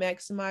you to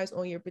maximize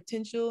on your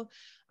potential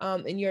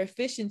and your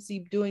efficiency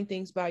doing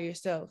things by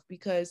yourself,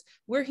 because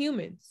we're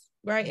humans,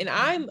 right? And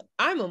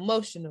I'm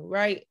emotional,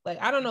 right?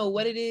 Like, I don't know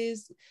what it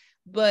is,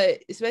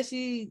 but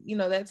especially, you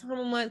know, that time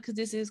of month,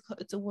 because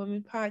it's a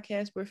women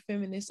podcast, we're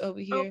feminists over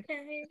here.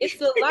 Okay. It's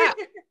a lot.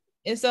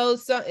 And so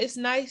it's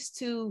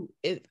nice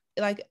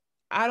like,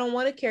 I don't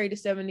want to carry the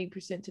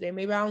 70% today.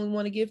 Maybe I only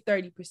want to give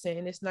 30%.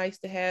 And it's nice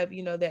to have,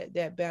 you know,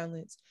 that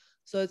balance.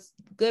 So it's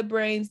good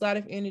brains, a lot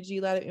of energy,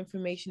 a lot of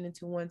information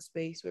into one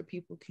space where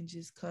people can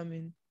just come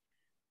and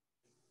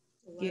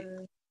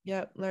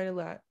learn a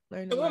lot.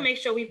 We'll make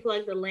sure we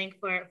plug the link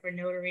for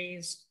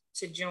notaries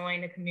to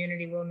join the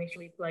community. We'll make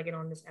sure we plug it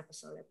on this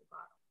episode at the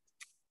bottom.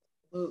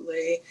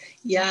 Absolutely.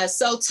 Yeah.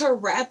 So to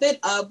wrap it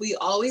up, we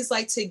always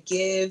like to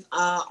give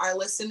our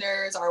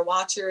listeners, our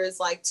watchers,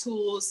 like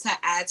tools to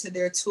add to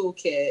their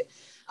toolkit.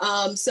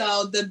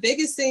 So the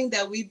biggest thing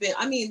that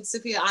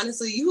Safiya,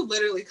 honestly, you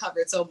literally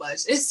covered so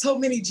much. It's so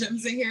many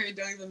gems in here. It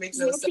don't even make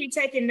sense. Keep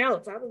taking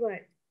notes. I was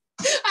like,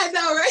 I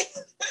know, right?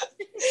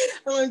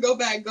 I'm gonna go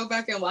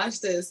back and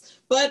watch this.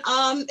 But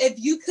if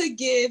you could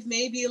give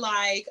maybe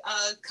like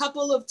a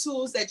couple of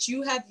tools that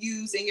you have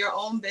used in your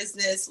own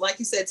business, like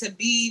you said, to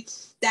be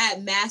that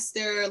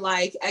master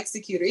like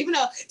executor, even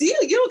though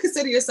you don't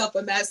consider yourself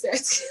a master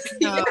executor?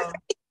 No.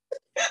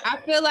 I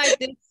feel like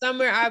this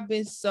summer I've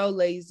been so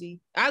lazy.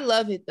 I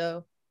love it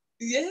though.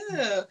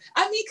 Yeah.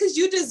 I mean, because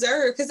you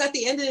deserve, because at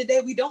the end of the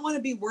day, we don't want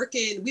to be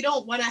working. We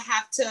don't want to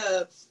have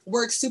to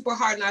work super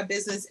hard in our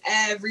business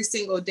every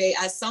single day.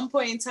 At some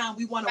point in time,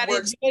 we want to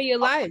work. Enjoy your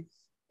life.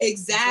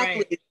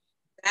 Exactly. Right.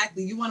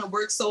 Exactly. You want to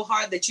work so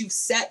hard that you've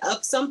set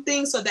up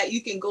something so that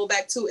you can go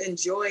back to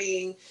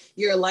enjoying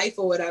your life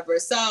or whatever.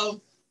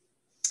 So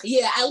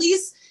yeah, at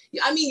least,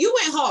 I mean, you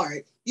went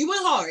hard. You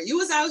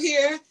was out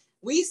here.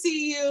 We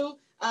see you.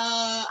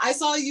 I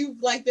saw you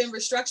like been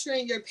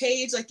restructuring your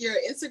page, like your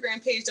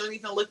Instagram page don't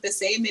even look the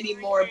same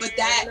anymore. But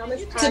that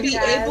to be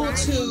able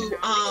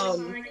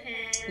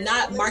to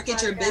not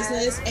market your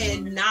business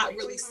and not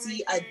really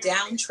see a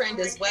downtrend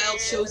as well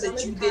shows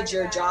that you did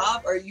your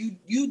job, or you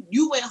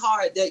went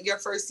hard your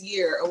first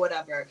year or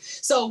whatever.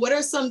 So what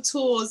are some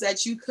tools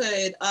that you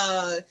could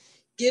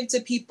give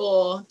to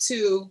people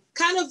to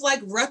kind of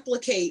like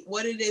replicate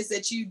what it is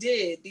that you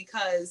did?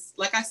 Because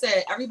like I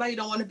said, everybody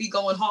don't want to be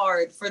going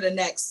hard for the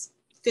next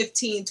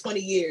 15, 20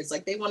 years.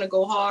 Like they want to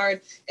go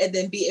hard and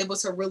then be able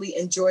to really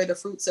enjoy the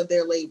fruits of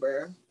their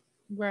labor.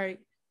 Right.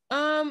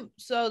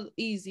 So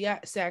easy.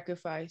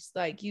 Sacrifice.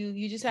 Like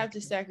you just have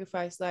to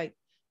sacrifice. Like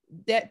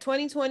that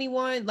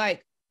 2021,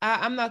 like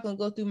I'm not gonna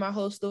go through my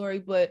whole story,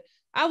 but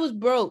I was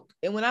broke.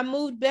 And when I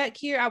moved back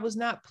here, I was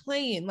not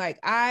playing. Like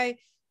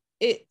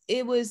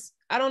it was,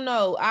 I don't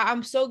know.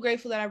 I'm so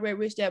grateful that I read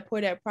Rich Dad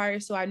Poor Dad prior,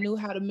 so I knew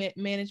how to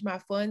manage my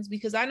funds,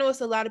 because I know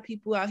it's a lot of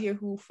people out here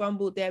who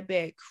fumbled that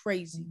bag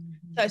crazy,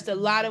 touched a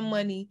lot of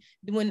money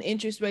when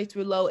interest rates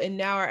were low, and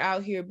now are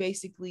out here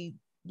basically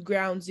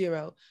ground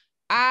zero.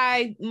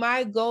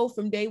 My goal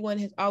from day one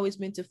has always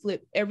been to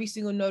flip every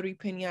single notary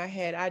penny I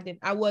had.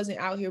 I wasn't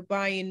out here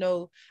buying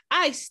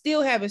I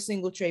still have a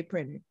single tray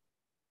printer.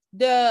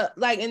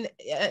 And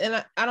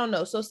I don't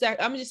know. So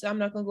I'm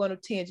not gonna go on a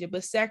tangent,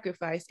 but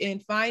sacrifice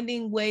and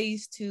finding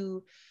ways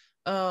to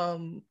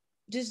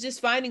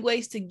just finding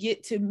ways to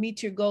get to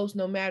meet your goals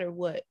no matter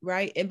what,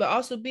 right? And but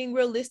also being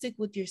realistic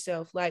with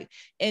yourself, like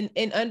and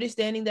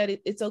understanding that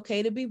it's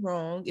okay to be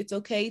wrong. It's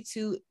okay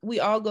to, we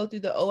all go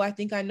through I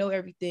think I know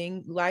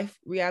everything. Life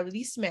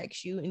reality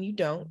smacks you and you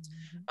don't.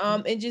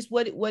 And just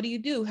what do you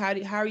do? How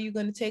are you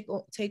going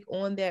to take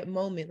on that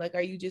moment? Like,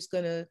 are you just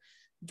gonna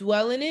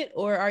dwell in it,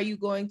 or are you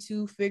going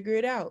to figure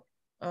it out?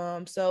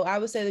 So I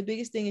would say the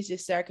biggest thing is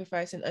just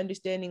sacrifice and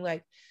understanding,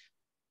 like,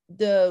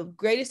 the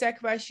greater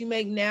sacrifice you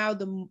make now,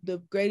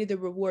 the greater the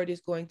reward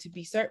is going to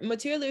be. Certain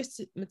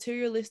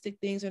materialistic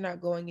things are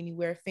not going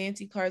anywhere.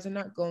 Fancy cars are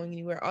not going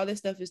anywhere. All this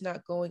stuff is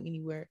not going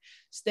anywhere.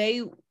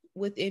 Stay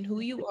within who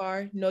you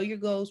are. Know your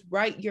goals.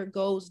 Write your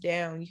goals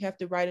down. You have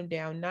to write them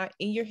down, not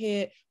in your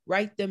head.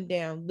 Write them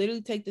down.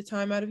 Literally take the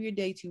time out of your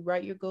day to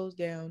write your goals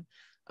down,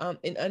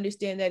 and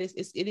understand that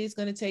it is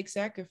going to take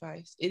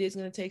sacrifice. It is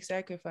going to take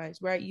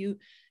sacrifice, right? You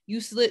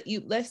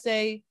let's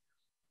say,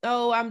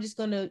 oh, I'm just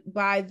gonna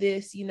buy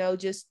this,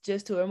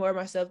 just to reward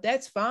myself.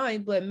 That's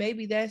fine, but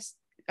maybe that's,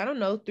 I don't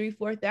know,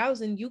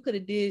 3,000-4,000 you could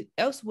have did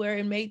elsewhere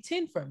and made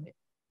 10 from it.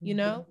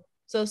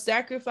 So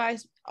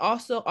sacrifice.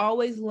 Also,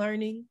 always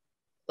learning.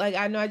 Like,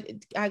 I know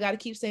I got to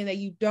keep saying that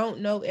you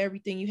don't know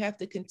everything. You have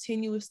to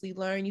continuously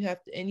learn. You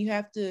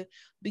have to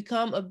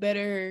become a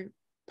better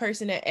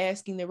person at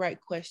asking the right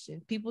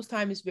question. People's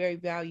time is very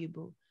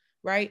valuable,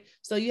 right?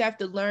 So you have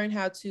to learn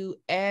how to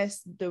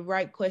ask the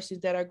right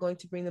questions that are going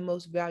to bring the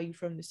most value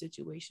from the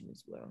situation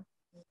as well.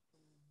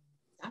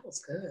 That was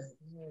good.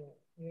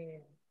 Yeah.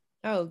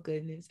 Oh,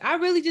 goodness. I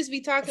really just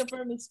be talking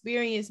from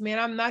experience, man.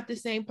 I'm not the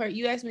same person.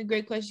 You asked me a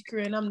great question,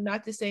 Corinne. I'm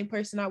not the same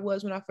person I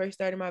was when I first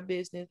started my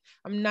business.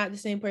 I'm not the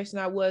same person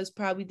I was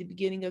probably the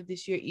beginning of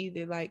this year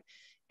either. Like,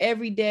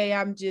 every day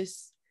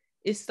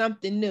it's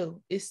something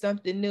new. It's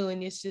something new.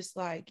 And it's just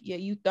like, yeah,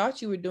 you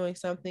thought you were doing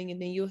something,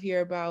 and then you'll hear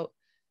about,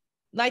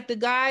 like, the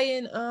guy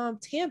in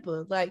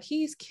Tampa, like,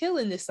 he's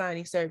killing the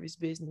signing service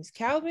business.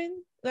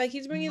 Calvin, like,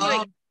 he's bringing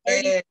like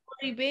 30,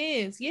 40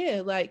 bands.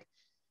 Yeah, like,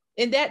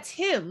 and that's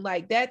him.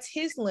 Like, that's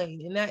his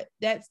lane, and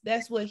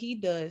that's what he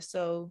does.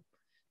 So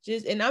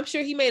and I'm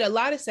sure he made a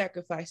lot of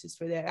sacrifices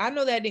for that. I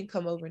know that didn't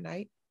come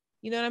overnight.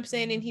 You know what I'm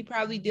saying? And he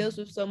probably deals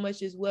with so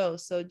much as well.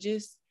 So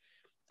just,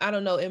 I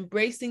don't know,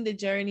 embracing the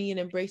journey and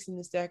embracing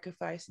the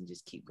sacrifice, and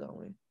just keep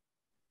going.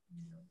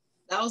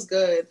 That was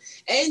good.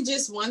 And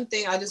just one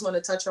thing I just want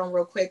to touch on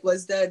real quick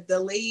was the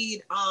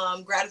delayed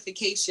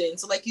gratification.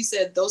 So like you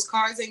said, those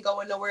cars ain't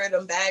going nowhere.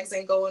 Them bags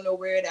ain't going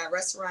nowhere. That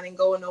restaurant ain't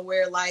going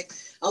nowhere. Like,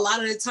 a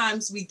lot of the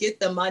times we get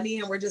the money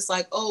and we're just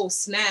like, oh,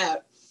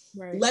 snap.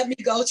 Right. Let me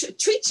go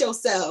treat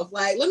yourself.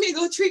 Like, let me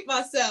go treat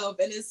myself.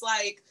 And it's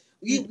like,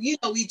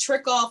 we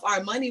trick off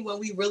our money when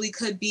we really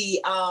could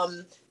be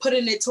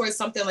putting it towards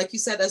something, like you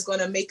said, that's going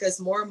to make us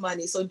more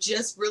money. So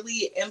just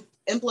really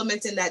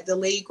implementing that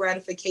delayed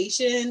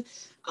gratification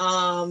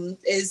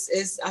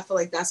is I feel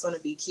like that's going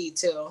to be key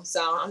too.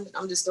 So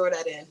I'm just throwing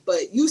that in.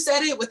 But you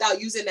said it without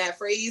using that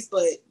phrase,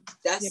 but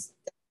that's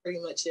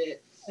pretty much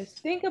it.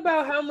 Think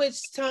about how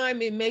much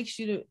time and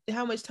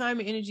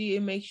energy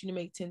it makes you to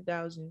make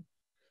 10,000.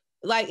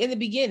 Like, in the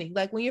beginning,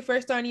 like when you're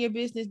first starting your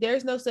business,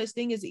 there's no such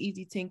thing as an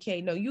easy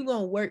 10K. No, you're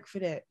going to work for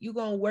that. You're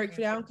going to work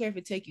for that. I don't care if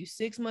it take you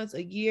 6 months,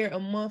 a year, a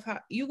month,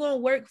 you're going to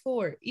work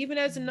for it. Even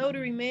as a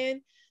notary,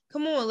 man,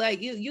 come on,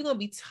 like, you're going to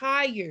be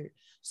tired.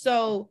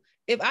 So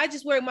if I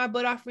just work my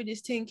butt off for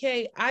this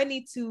 10K, I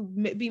need to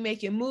be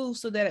making moves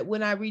so that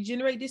when I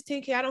regenerate this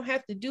 10K, I don't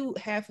have to do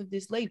half of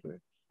this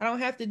labor. I don't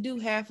have to do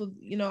half of,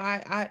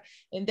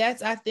 and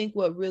that's, I think,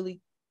 what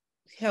really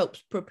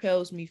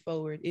propels me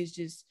forward is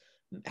just,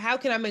 how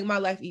can I make my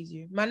life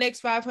easier? My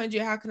next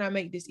 500, how can I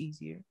make this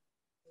easier?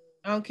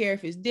 I don't care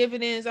if it's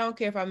dividends. I don't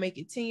care if I make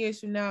it 10 years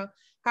from now.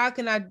 How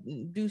can I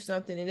do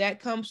something? And that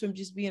comes from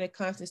just being a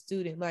constant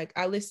student. Like,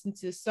 I listen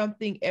to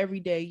something every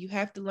day. You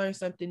have to learn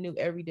something new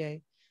every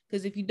day.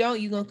 Because if you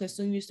don't, you're going to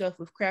consume yourself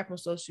with crap on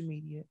social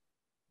media.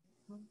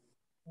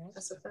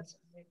 That's a fact.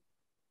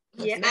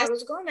 Yeah, I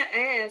was going to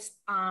ask,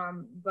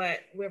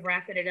 but we're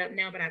wrapping it up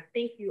now, but I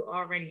think you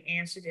already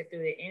answered it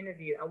through the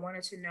interview. I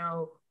wanted to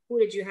know, who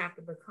did you have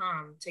to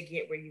become to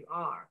get where you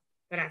are?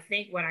 But I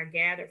think what I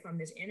gathered from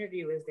this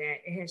interview is that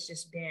it has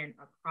just been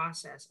a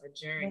process, a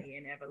journey,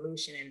 an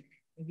evolution. And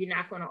you're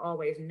not going to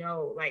always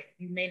know, like,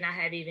 you may not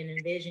have even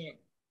envisioned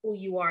who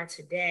you are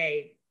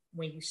today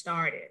when you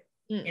started.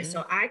 Mm-mm. And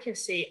so I can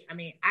see,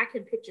 I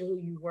can picture who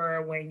you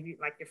were when you,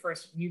 like, your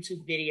first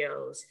YouTube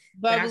videos.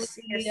 But I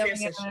see a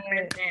sense of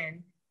strength,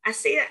 and I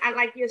see it. I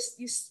like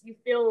you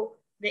feel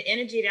the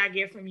energy that I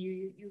get from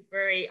you. You're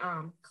very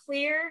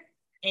clear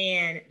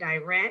and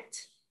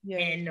direct,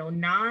 and no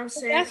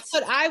nonsense. That's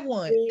what I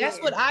want. Yeah.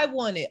 That's what I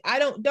wanted. I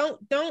don't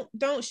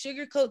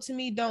sugarcoat to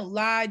me. Don't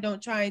lie.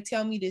 Don't try and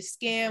tell me to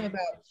scam about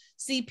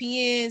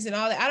CPNs and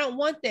all that. I don't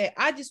want that.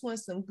 I just want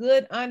some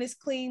good, honest,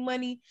 clean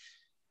money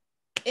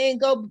and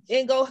go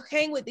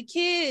hang with the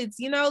kids.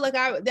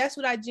 That's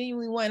what I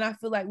genuinely want. And I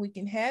feel like we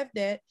can have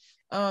that.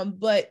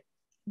 But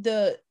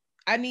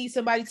I need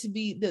somebody to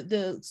be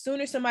the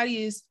sooner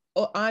somebody is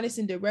honest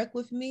and direct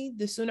with me,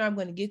 the sooner I'm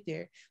going to get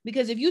there.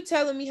 Because if you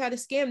telling me how to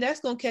scam, that's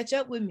going to catch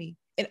up with me,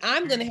 and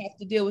I'm going to have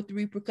to deal with the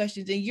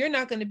repercussions, and you're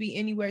not going to be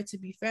anywhere to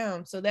be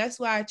found. So that's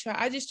why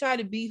I just try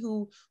to be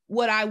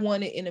what I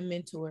wanted in a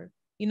mentor,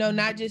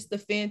 not just the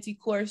fancy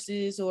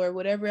courses or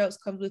whatever else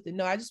comes with it.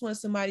 No, I just want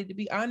somebody to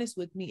be honest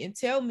with me and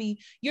tell me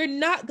you're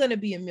not going to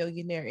be a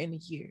millionaire in a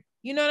year.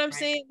 You know what I'm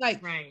saying?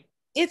 Like,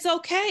 it's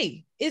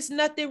okay. It's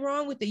nothing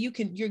wrong with it.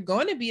 You're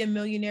going to be a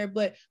millionaire,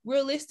 but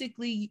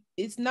realistically,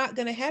 it's not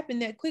going to happen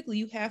that quickly.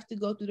 You have to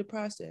go through the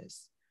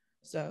process.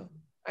 So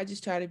I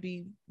just try to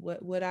be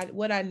what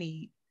I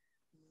need.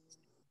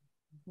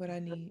 What I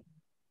need.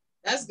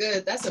 That's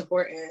good. That's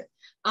important.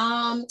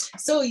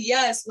 So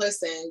yes,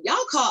 listen, y'all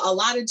caught a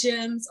lot of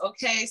gems.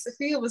 Okay.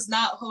 Safiya was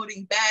not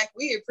holding back.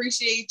 We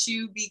appreciate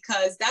you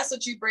because that's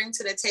what you bring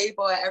to the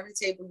table at every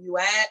table you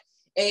at.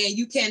 And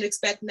you can't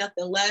expect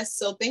nothing less.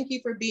 So thank you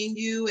for being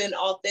you and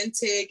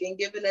authentic and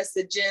giving us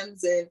the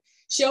gems and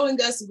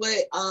showing us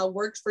what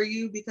worked for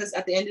you, because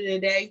at the end of the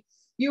day,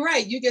 you're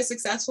right. You get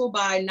successful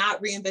by not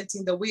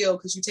reinventing the wheel,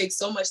 because you take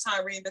so much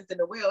time reinventing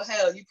the wheel.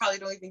 Hell, you probably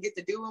don't even get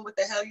to doing what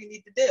the hell you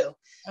need to do.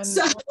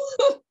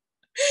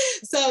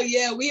 So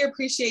yeah, we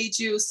appreciate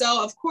you.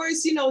 So of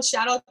course,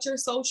 shout out your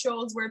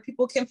socials where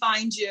people can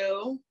find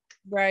you.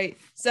 Right.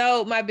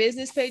 So my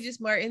business page is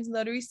Martin's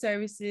Notary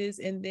Services.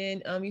 And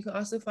then you can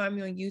also find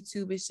me on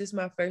YouTube. It's just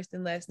my first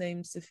and last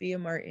name, Safiya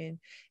Martin.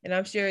 And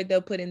I'm sure they'll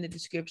put in the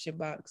description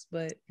box.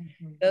 But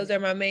those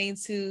are my main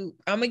two.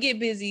 I'm going to get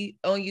busy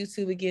on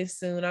YouTube again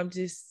soon. I'm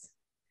just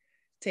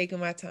taking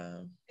my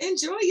time.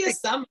 Enjoy your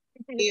summer.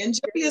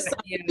 Enjoy your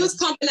summer. Yeah. Just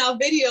pumping out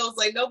videos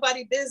like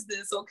nobody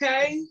business,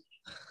 okay?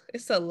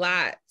 It's a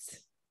lot.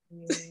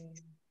 It's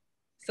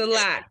a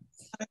lot.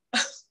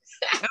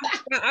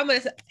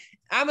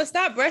 I'm gonna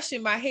stop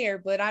brushing my hair,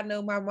 but I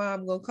know my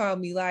mom gonna call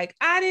me like,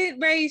 I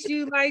didn't raise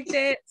you like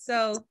that.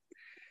 So,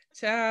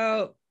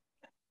 child,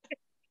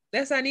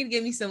 that's why I need to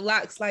get me some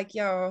locks like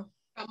y'all.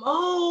 Come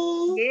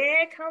on.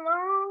 Yeah, come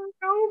on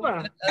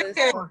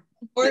over.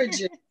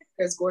 Gorgeous.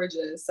 It's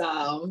gorgeous.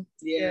 So,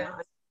 yeah.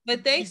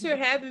 But thanks for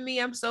having me.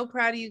 I'm so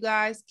proud of you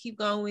guys. Keep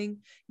going.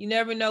 You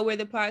never know where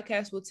the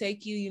podcast will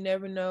take you. You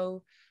never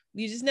know.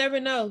 You just never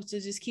know. So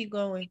just keep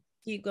going.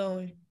 Keep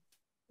going.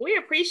 We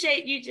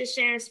appreciate you just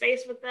sharing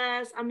space with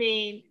us. I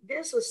mean,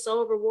 this was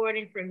so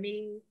rewarding for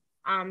me.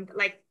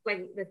 Like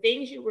the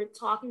things you were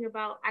talking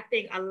about, I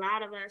think a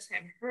lot of us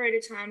have heard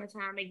it time and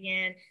time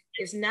again.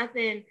 There's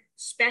nothing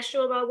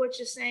special about what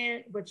you're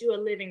saying, but you are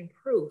living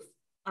proof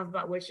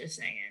about what you're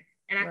saying.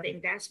 And I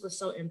think that's what's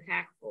so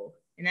impactful.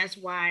 And that's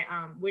why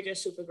we're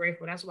just super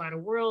grateful. That's why the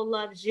world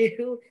loves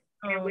you.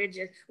 And we're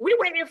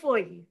waiting for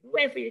you. We're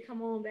waiting for you to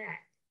come on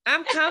back.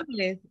 I'm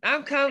coming.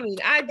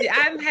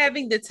 I'm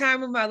having the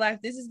time of my life.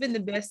 This has been the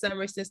best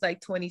summer since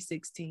like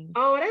 2016.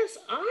 Oh, that's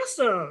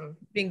awesome.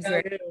 Things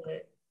are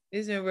good.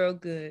 It's been real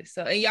good.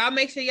 So, and y'all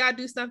make sure y'all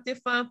do something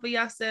fun for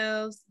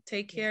yourselves.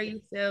 Take care of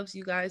yourselves.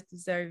 You guys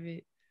deserve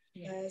it.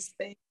 Yes,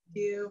 thank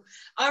you.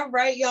 All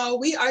right, y'all.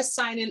 We are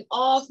signing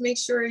off. Make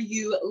sure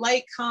you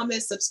like,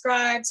 comment,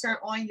 subscribe, turn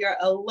on your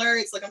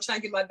alerts. Like, I'm trying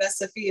to get my best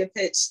Safiya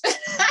pitch.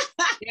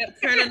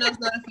 Yep, turn on those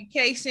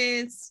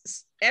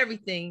notifications,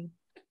 everything.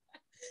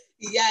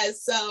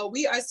 Yes, so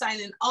we are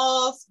signing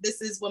off.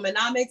 This is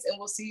Womenomics, and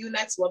we'll see you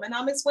next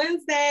Womenomics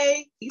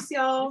Wednesday. Peace,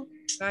 y'all.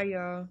 Bye,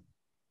 y'all.